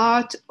in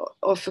part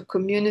of a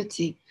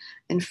community.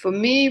 And for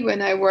me,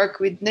 when I work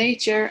with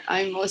nature,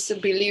 I also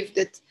believe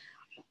that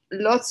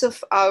lots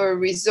of our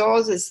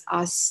resources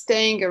are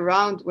staying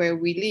around where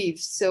we live.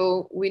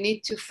 So we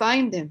need to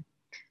find them.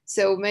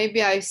 So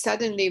maybe I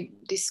suddenly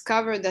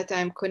discover that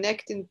I'm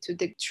connecting to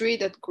the tree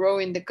that grow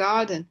in the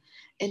garden.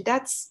 And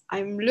that's,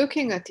 I'm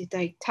looking at it,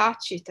 I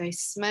touch it, I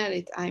smell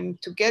it, I'm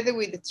together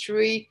with the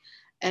tree,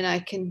 and I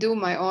can do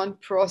my own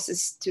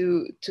process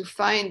to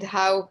find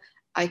how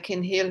I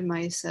can heal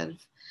myself.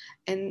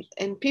 And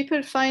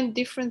people find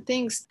different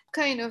things.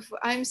 Kind of,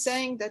 I'm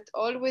saying that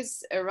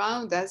always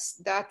around us,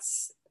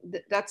 that's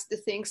the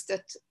things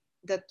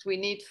that we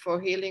need for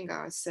healing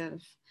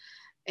ourselves.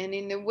 And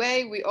in a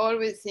way, we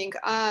always think,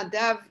 they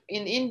have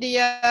in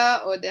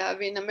India or they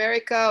have in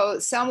America or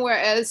somewhere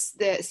else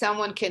that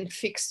someone can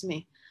fix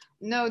me.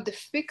 No, the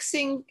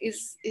fixing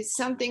is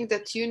something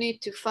that you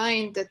need to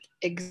find that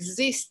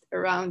exists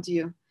around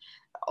you.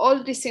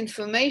 All this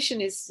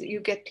information is, you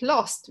get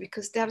lost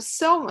because there's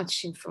so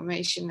much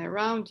information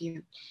around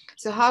you.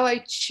 So how I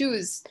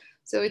choose,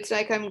 so it's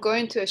like I'm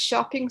going to a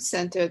shopping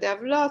center, they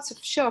have lots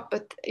of shop,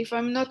 but if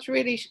I'm not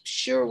really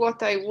sure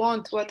what I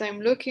want, what I'm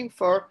looking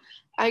for,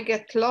 I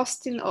get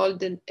lost in all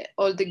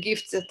the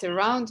gifts that are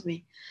around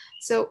me.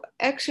 So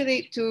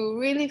actually to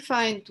really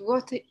find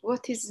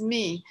what is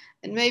me,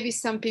 and maybe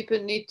some people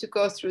need to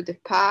go through the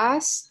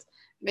past,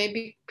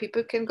 maybe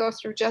people can go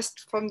through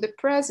just from the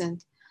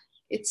present.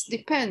 It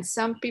depends.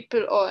 Some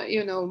people are,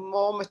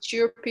 more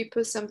mature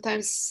people,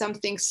 sometimes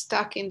something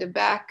stuck in the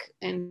back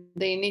and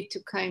they need to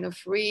kind of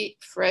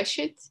refresh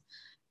it,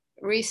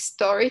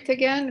 restore it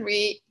again,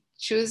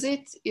 re-choose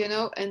it,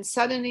 and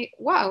suddenly,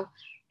 wow,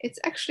 it's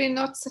actually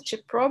not such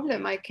a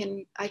problem. I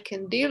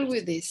can deal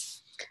with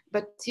this.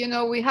 But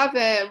we have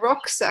a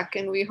rucksack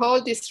and we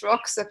hold this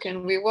rucksack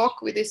and we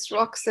walk with this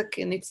rucksack,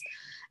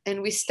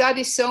 and we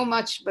study so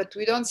much, but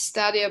we don't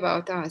study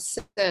about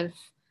ourselves.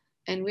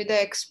 And with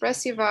the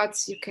expressive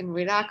arts, you can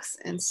relax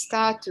and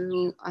start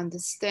to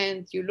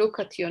understand. You look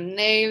at your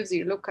nails,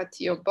 you look at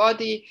your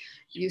body,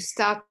 you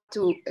start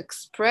to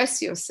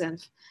express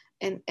yourself.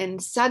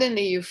 And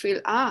suddenly you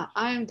feel, I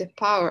am the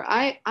power,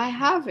 I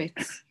have it.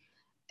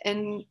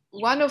 And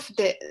one of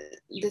the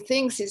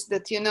things is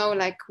that,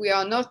 like we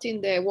are not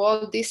in the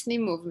Walt Disney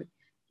movie.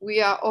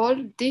 We are all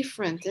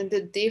different, and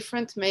the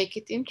different make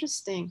it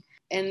interesting.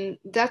 And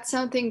that's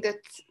something that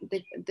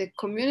the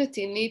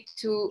community need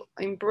to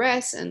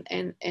embrace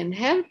and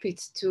help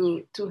it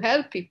to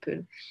help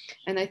people.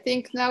 And I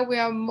think now we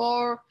are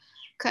more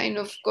kind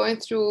of going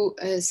through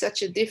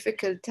such a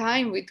difficult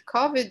time with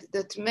COVID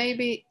that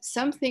maybe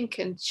something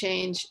can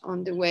change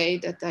on the way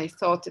that I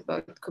thought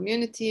about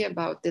community,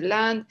 about the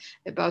land,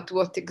 about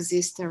what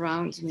exists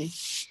around me.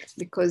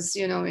 Because,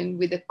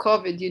 with the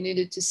COVID, you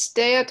needed to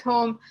stay at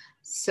home.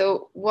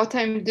 So what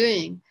I'm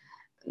doing,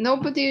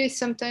 nobody,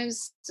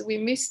 sometimes we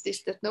miss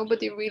this, that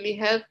nobody really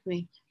helped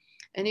me.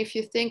 And if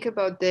you think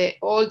about the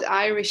old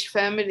Irish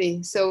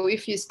family, so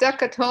if you're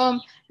stuck at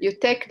home, you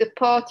take the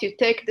pot, you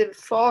take the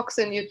forks,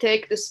 and you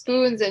take the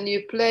spoons, and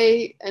you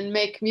play and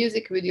make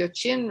music with your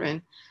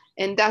children.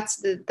 And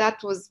that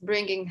was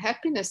bringing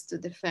happiness to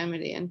the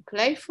family and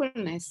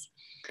playfulness.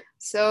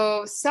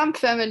 So some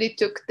family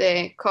took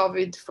the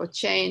COVID for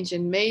change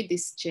and made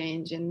this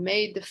change and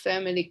made the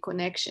family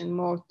connection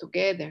more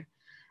together.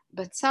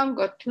 But some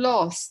got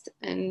lost,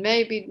 and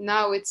maybe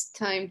now it's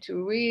time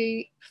to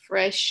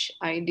refresh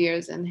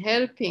ideas and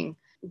helping,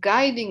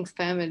 guiding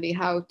family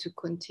how to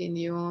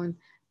continue on,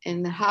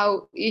 and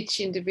how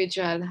each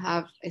individual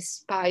have a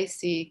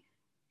spicy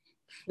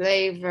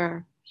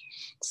flavor,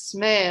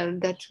 smell,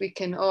 that we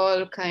can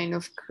all kind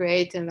of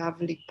create a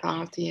lovely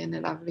party and a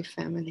lovely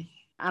family.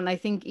 And I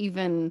think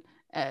even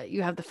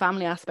you have the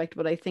family aspect,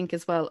 but I think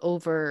as well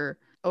over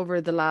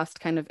the last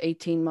kind of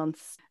 18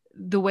 months,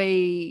 the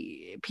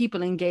way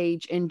people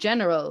engage in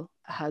general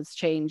has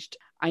changed.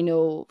 I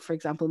know, for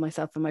example,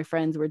 myself and my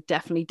friends were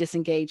definitely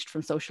disengaged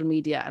from social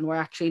media, and we're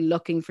actually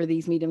looking for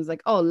these mediums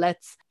like, oh,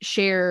 let's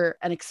share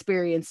an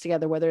experience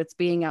together, whether it's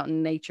being out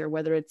in nature,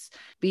 whether it's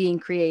being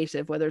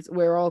creative,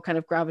 we're all kind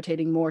of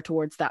gravitating more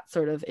towards that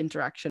sort of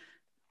interaction.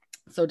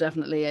 So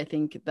definitely, I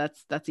think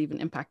that's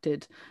even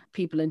impacted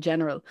people in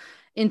general.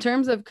 In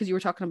terms of, because you were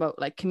talking about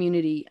like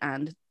community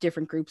and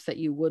different groups that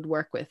you would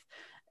work with,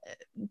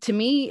 to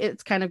me,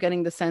 it's kind of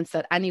getting the sense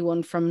that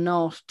anyone from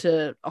 0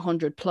 to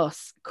 100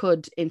 plus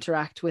could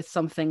interact with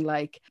something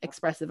like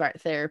expressive art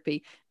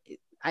therapy.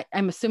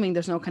 I'm assuming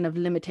there's no kind of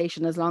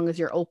limitation as long as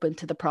you're open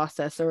to the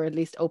process, or at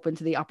least open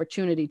to the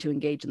opportunity to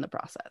engage in the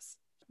process.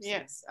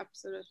 Yes,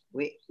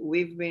 absolutely.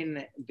 We've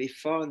been,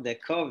 before the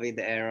COVID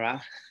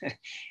era,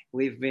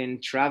 we've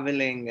been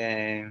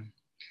traveling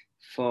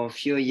for a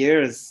few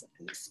years,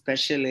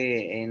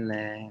 especially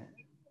in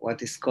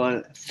what is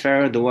called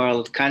third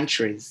world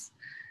countries.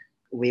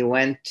 We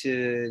went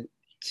to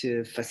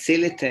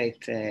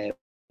facilitate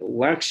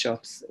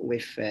workshops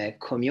with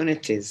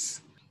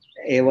communities.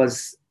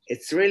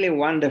 It's really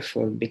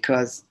wonderful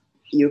because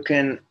you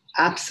can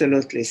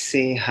absolutely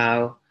see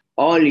how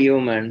all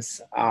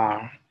humans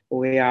are.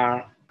 We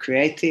are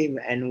creative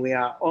and we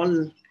are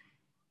all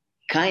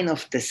kind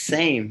of the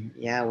same.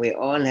 Yeah, we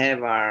all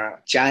have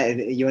our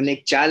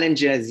unique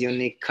challenges,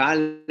 unique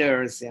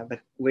colors, yeah, but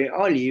we're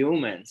all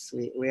humans.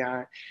 We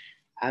are,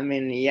 I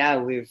mean, yeah,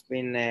 we've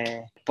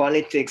been,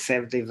 politics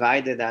have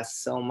divided us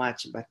so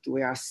much, but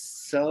we are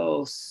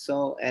so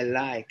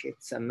alike.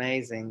 It's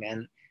amazing.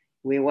 And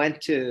we went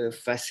to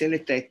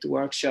facilitate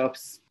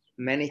workshops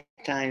many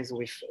times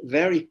with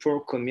very poor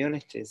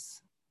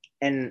communities.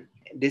 And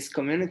these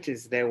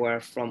communities, they were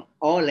from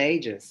all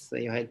ages. So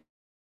you had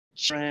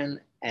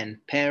children and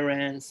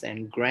parents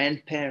and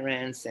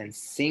grandparents and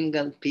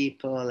single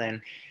people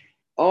and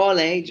all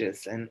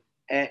ages. And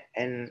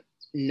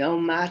no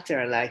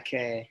matter like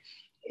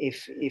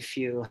if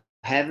you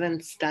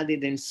haven't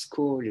studied in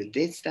school, you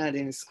did study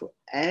in school,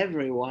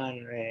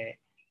 everyone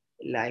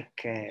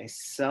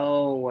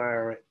so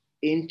were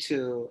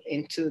into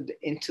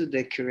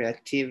the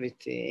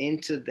creativity,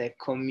 into the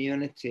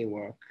community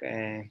work.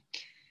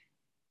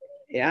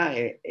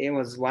 It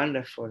was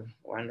wonderful.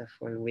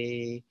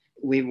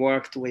 We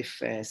worked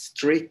with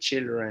street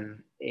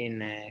children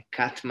in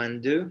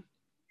Kathmandu,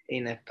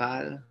 in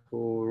Nepal,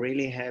 who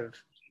really have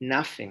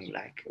nothing,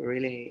 like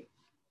really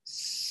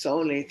so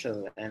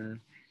little, and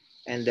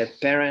the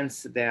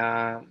parents, they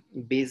are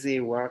busy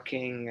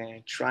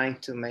working, trying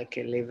to make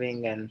a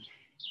living, and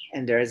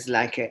there's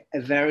like a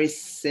very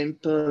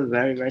simple,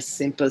 very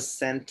simple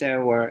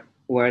center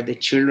where the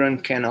children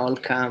can all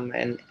come,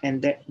 and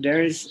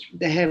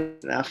they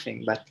have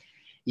nothing, but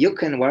you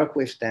can work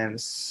with them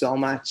so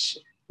much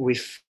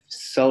with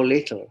so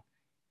little,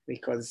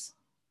 because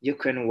you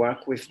can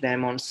work with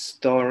them on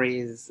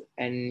stories,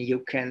 and you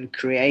can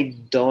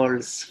create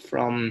dolls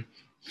from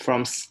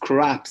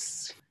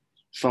scraps,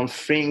 from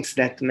things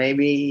that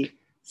maybe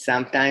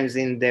sometimes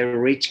in the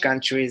rich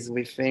countries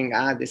we think,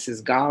 this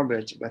is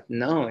garbage, but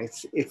no,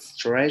 it's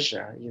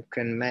treasure. You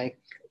can make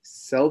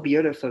so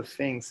beautiful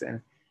things,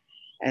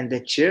 and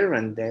the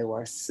children, they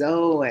were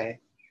so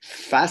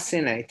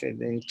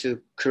fascinated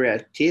into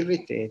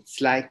creativity. It's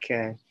like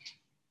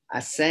I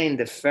say, in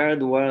the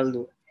third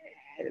world,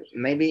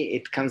 maybe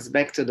it comes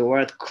back to the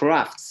word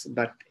crafts,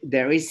 but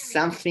there is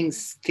something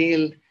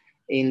still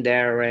in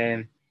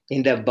their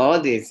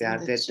bodies,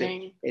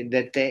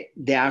 that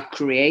they are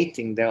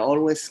creating. They're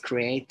always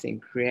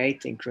creating,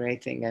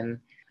 and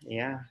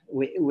yeah,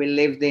 we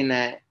lived in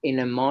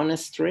a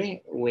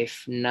monastery with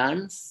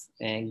nuns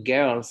and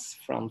girls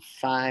from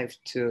 5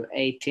 to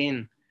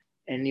 18,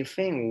 and you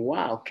think,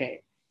 wow,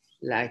 okay,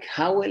 like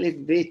how will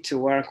it be to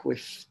work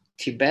with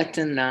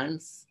Tibetan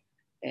nuns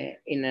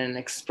in an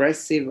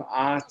expressive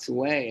art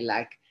way?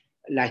 Like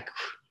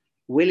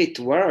will it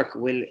work?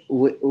 Will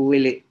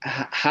it?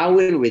 How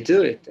will we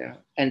do it?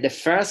 And the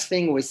first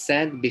thing we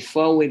said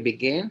before we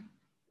begin,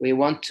 we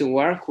want to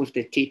work with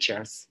the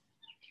teachers,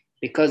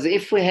 because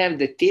if we have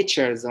the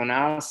teachers on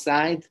our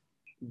side,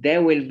 they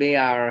will be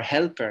our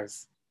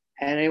helpers.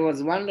 And it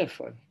was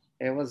wonderful.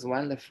 It was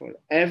wonderful.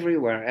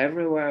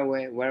 Everywhere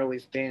where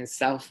we've been,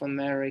 South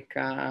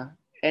America,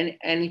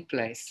 any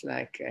place,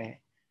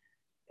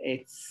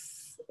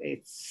 it's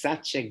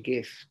such a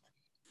gift.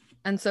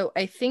 And so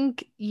I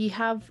think you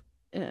have,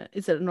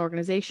 is it an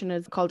organization?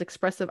 It's called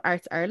Expressive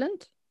Arts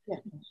Ireland. Yeah.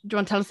 Do you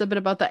want to tell us a bit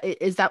about that?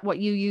 Is that what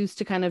you use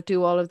to kind of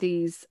do all of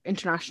these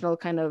international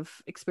kind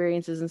of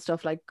experiences and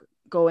stuff, like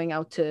going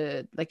out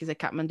to, like, is it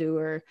Kathmandu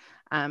or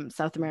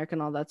South America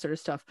and all that sort of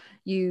stuff?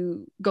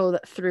 You go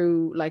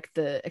through like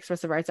the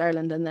Expressive Arts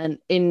Ireland, and then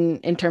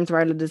in terms of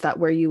Ireland, is that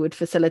where you would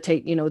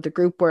facilitate, the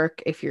group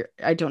work? If you're,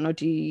 I don't know,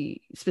 do you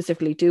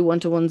specifically do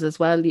one-to-ones as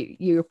well?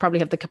 You probably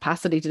have the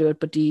capacity to do it,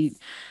 but do you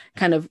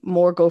kind of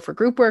more go for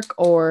group work,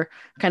 or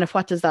kind of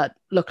what does that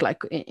look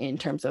like in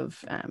terms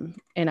of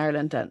in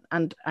Ireland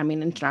and I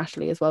mean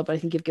internationally as well? But I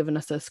think you've given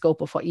us a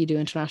scope of what you do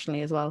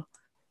internationally as well.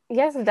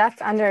 Yes,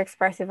 that's under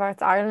Expressive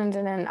Arts Ireland,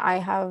 and then I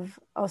have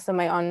also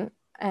my own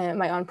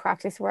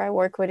practice where I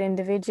work with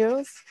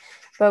individuals,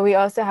 but we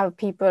also have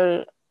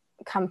people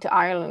come to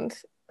Ireland,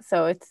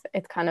 so it's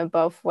kind of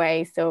both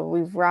ways. So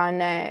we've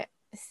run a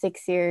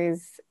 6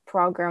 years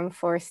program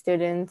for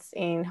students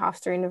in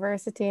Hofstra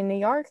University in New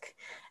York,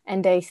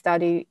 and they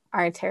study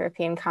art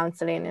therapy and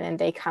counseling, and then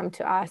they come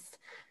to us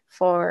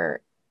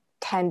for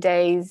 10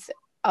 days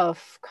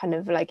of kind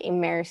of like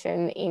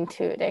immersion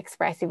into the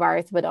expressive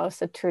arts, but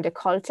also through the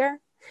culture.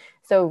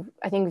 So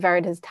I think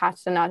Vered has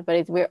touched on that,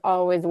 but we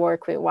always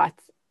work with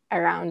what's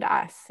around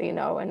us,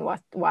 and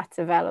what's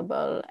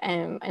available,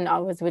 and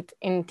always with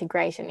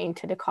integration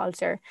into the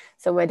culture.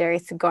 So whether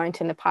it's going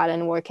to Nepal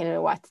and working with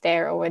what's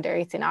there, or whether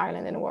it's in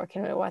Ireland and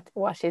working with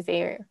what is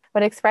here.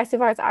 But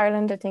Expressive Arts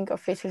Ireland, I think,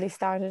 officially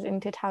started in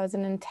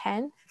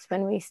 2010. It's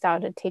when we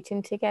started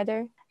teaching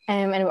together.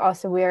 And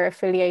also we are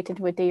affiliated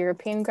with the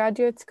European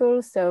Graduate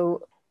School.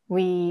 So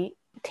we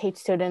teach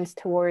students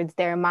towards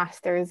their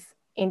masters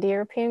in the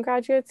European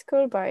Graduate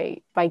School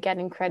by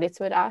getting credits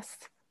with us.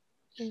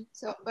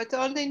 So, but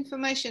all the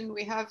information,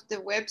 we have the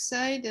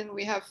website, and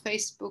we have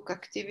Facebook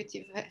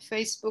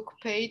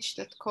page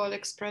that call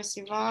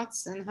Expressive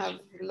Arts, and have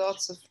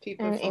lots of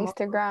people. And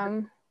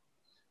Instagram.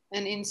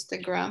 And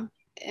Instagram.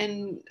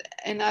 And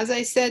as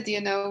I said,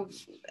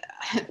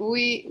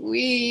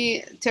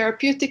 we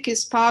therapeutic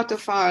is part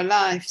of our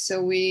life,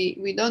 so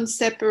we don't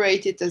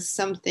separate it as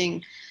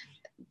something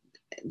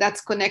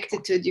that's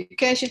connected to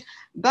education.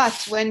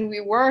 But when we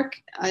work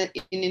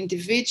in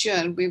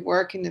individual, we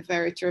work in a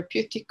very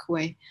therapeutic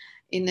way.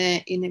 In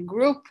a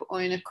group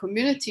or in a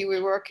community,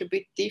 we work a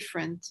bit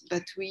different,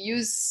 but we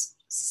use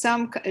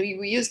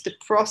the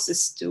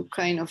process to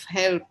kind of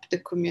help the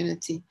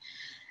community.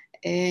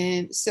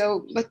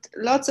 But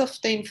lots of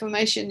the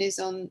information is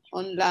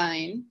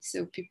online,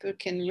 so people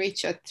can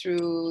reach out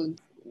through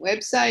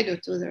website or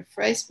to their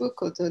Facebook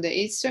or to the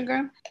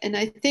Instagram. And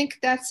I think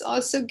that's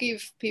also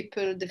give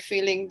people the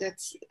feeling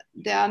that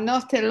they are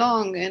not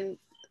alone. And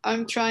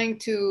I'm trying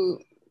to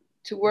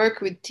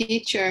work with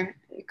teacher,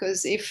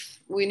 because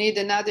if we need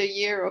another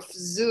year of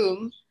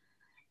Zoom,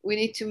 we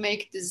need to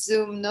make the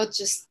Zoom not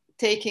just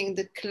taking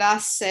the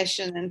class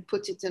session and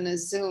put it on a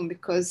Zoom,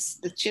 because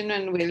the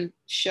children will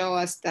show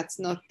us that's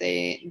not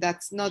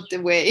the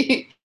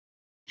way.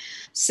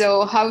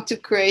 So how to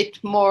create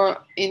more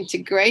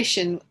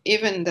integration,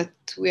 even that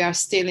we are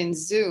still in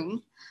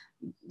Zoom,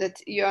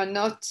 that you are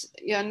not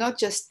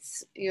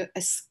just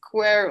a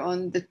square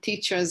on the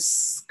teacher's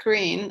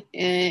screen.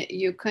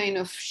 You kind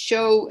of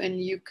show, and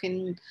you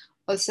can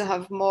also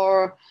have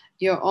more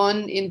your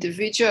own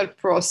individual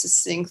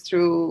processing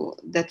through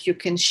that you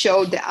can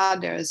show the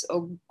others,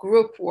 or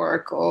group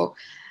work, or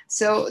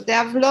so they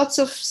have lots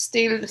of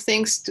still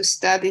things to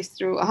study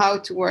through, how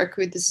to work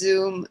with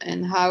Zoom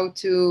and how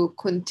to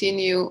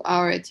continue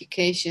our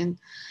education.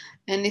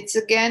 And it's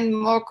again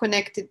more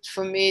connected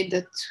for me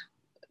that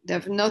they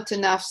have not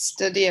enough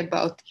study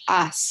about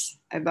us,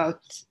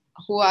 about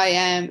who I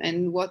am,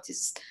 and what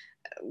is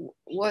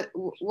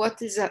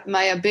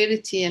my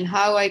ability, and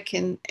how I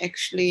can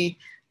actually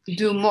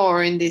do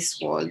more in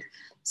this world.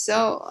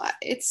 So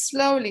it's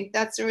slowly,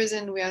 that's the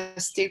reason we are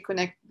still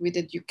connected with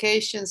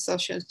education,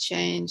 social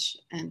change,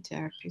 and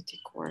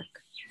therapeutic work.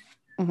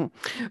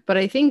 Mm-hmm. But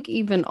I think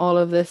even all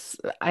of this,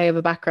 I have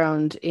a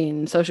background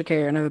in social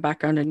care and I have a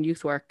background in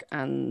youth work,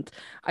 and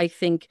I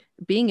think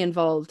being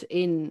involved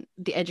in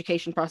the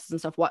education process and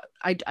stuff, what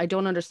I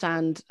don't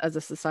understand as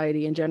a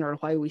society in general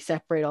why we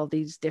separate all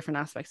these different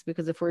aspects,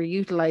 because if we're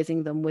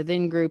utilizing them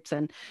within groups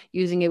and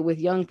using it with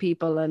young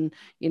people and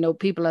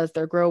people as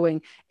they're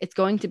growing, it's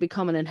going to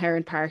become an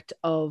inherent part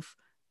of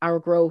our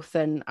growth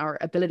and our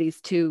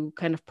abilities to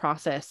kind of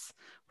process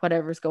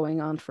whatever's going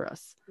on for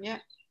us. Yeah.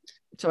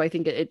 So I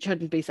think it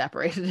shouldn't be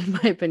separated, in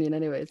my opinion,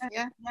 anyways.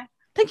 Yeah.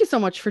 Thank you so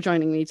much for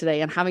joining me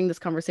today and having this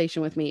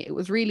conversation with me. It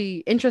was really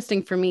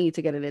interesting for me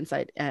to get an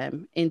insight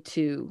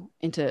into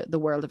the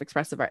world of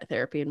expressive art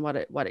therapy and what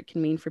it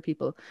can mean for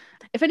people.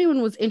 If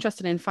anyone was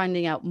interested in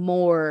finding out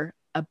more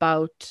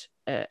about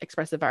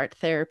expressive art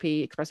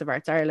therapy, Expressive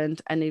Arts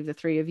Ireland, any of the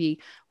three of you,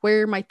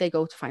 where might they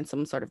go to find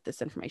some sort of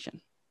this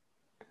information?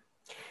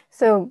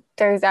 So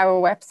there's our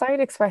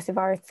website,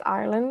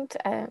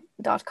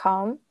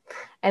 expressiveartsireland.com.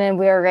 And then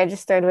we are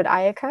registered with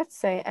IACAT,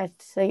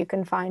 so you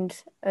can find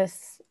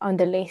us on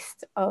the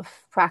list of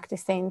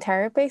practicing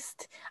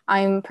therapists.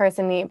 I'm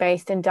personally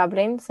based in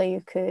Dublin, so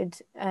you could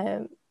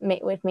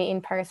meet with me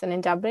in person in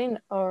Dublin,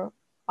 or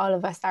all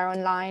of us are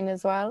online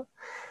as well.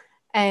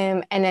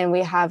 And then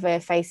we have a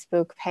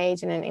Facebook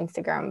page and an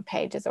Instagram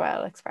page as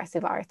well,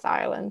 Expressive Arts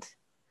Ireland.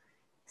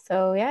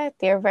 So yeah,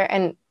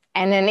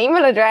 and an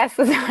email address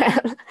as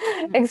well,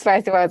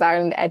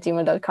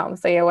 expressiveartsireland@gmail.com.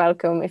 So you're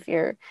welcome if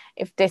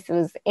this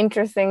was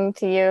interesting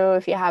to you,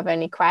 if you have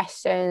any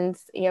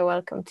questions, you're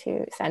welcome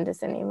to send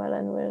us an email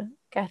and we'll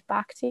get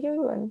back to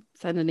you and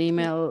send an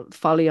email,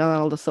 follow you on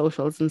all the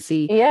socials and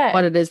see Yeah.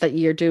 what it is that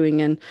you're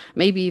doing, and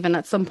maybe even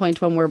at some point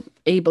when we're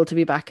able to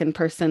be back in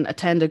person,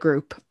 attend a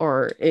group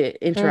or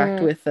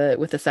interact with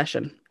a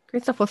session.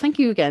 Great stuff. Well, thank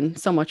you again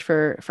so much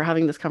for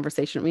having this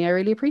conversation with me. I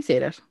really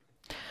appreciate it.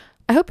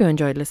 I hope you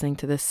enjoyed listening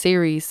to this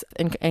series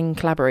in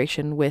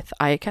collaboration with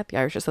IACAT, the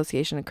Irish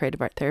Association of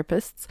Creative Art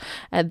Therapists.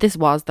 This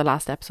was the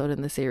last episode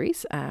in the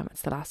series.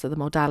 It's the last of the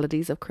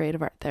modalities of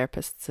creative art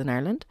therapists in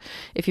Ireland.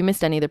 If you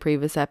missed any of the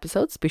previous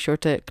episodes, be sure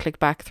to click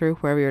back through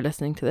wherever you're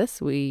listening to this.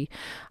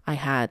 I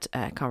had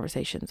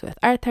conversations with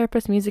art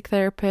therapists, music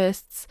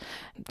therapists,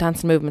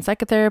 dance and movement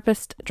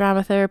psychotherapist,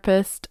 drama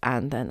therapist,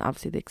 and then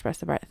obviously the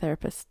expressive art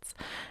therapists.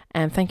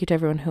 And thank you to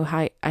everyone who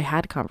I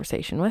had a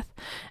conversation with,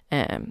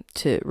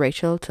 to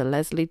Rachel, to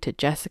Leslie, to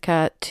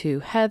Jessica, to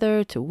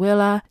Heather, to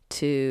Willa,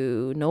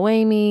 to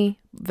Noemi,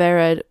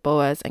 Vered,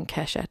 Boaz, and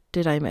Kesha.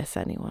 Did I miss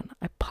anyone?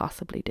 I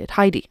possibly did.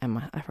 Heidi,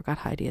 I forgot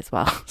Heidi as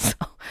well. So,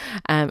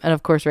 and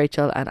of course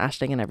Rachel and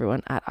Aisling and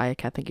everyone at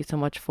IACAT. Thank you so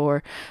much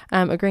for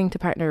agreeing to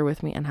partner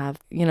with me and have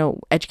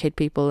educate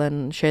people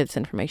and share this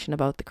information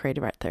about the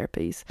creative art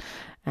therapies.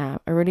 I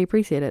really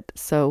appreciate it.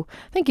 So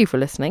thank you for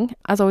listening.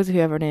 As always, if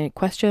you have any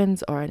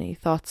questions or any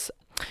thoughts,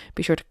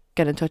 be sure to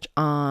get in touch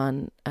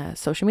on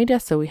social media.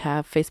 So we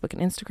have Facebook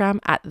and Instagram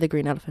at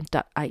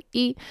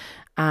thegreenelephant.ie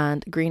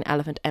and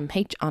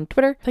greenelephantmh on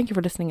Twitter. Thank you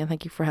for listening, and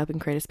thank you for helping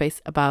create a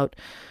space to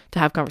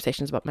have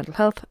conversations about mental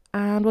health,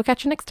 and we'll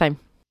catch you next time.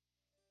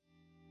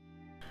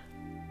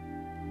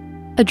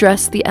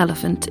 Address the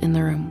elephant in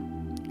the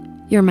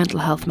room. Your mental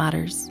health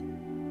matters.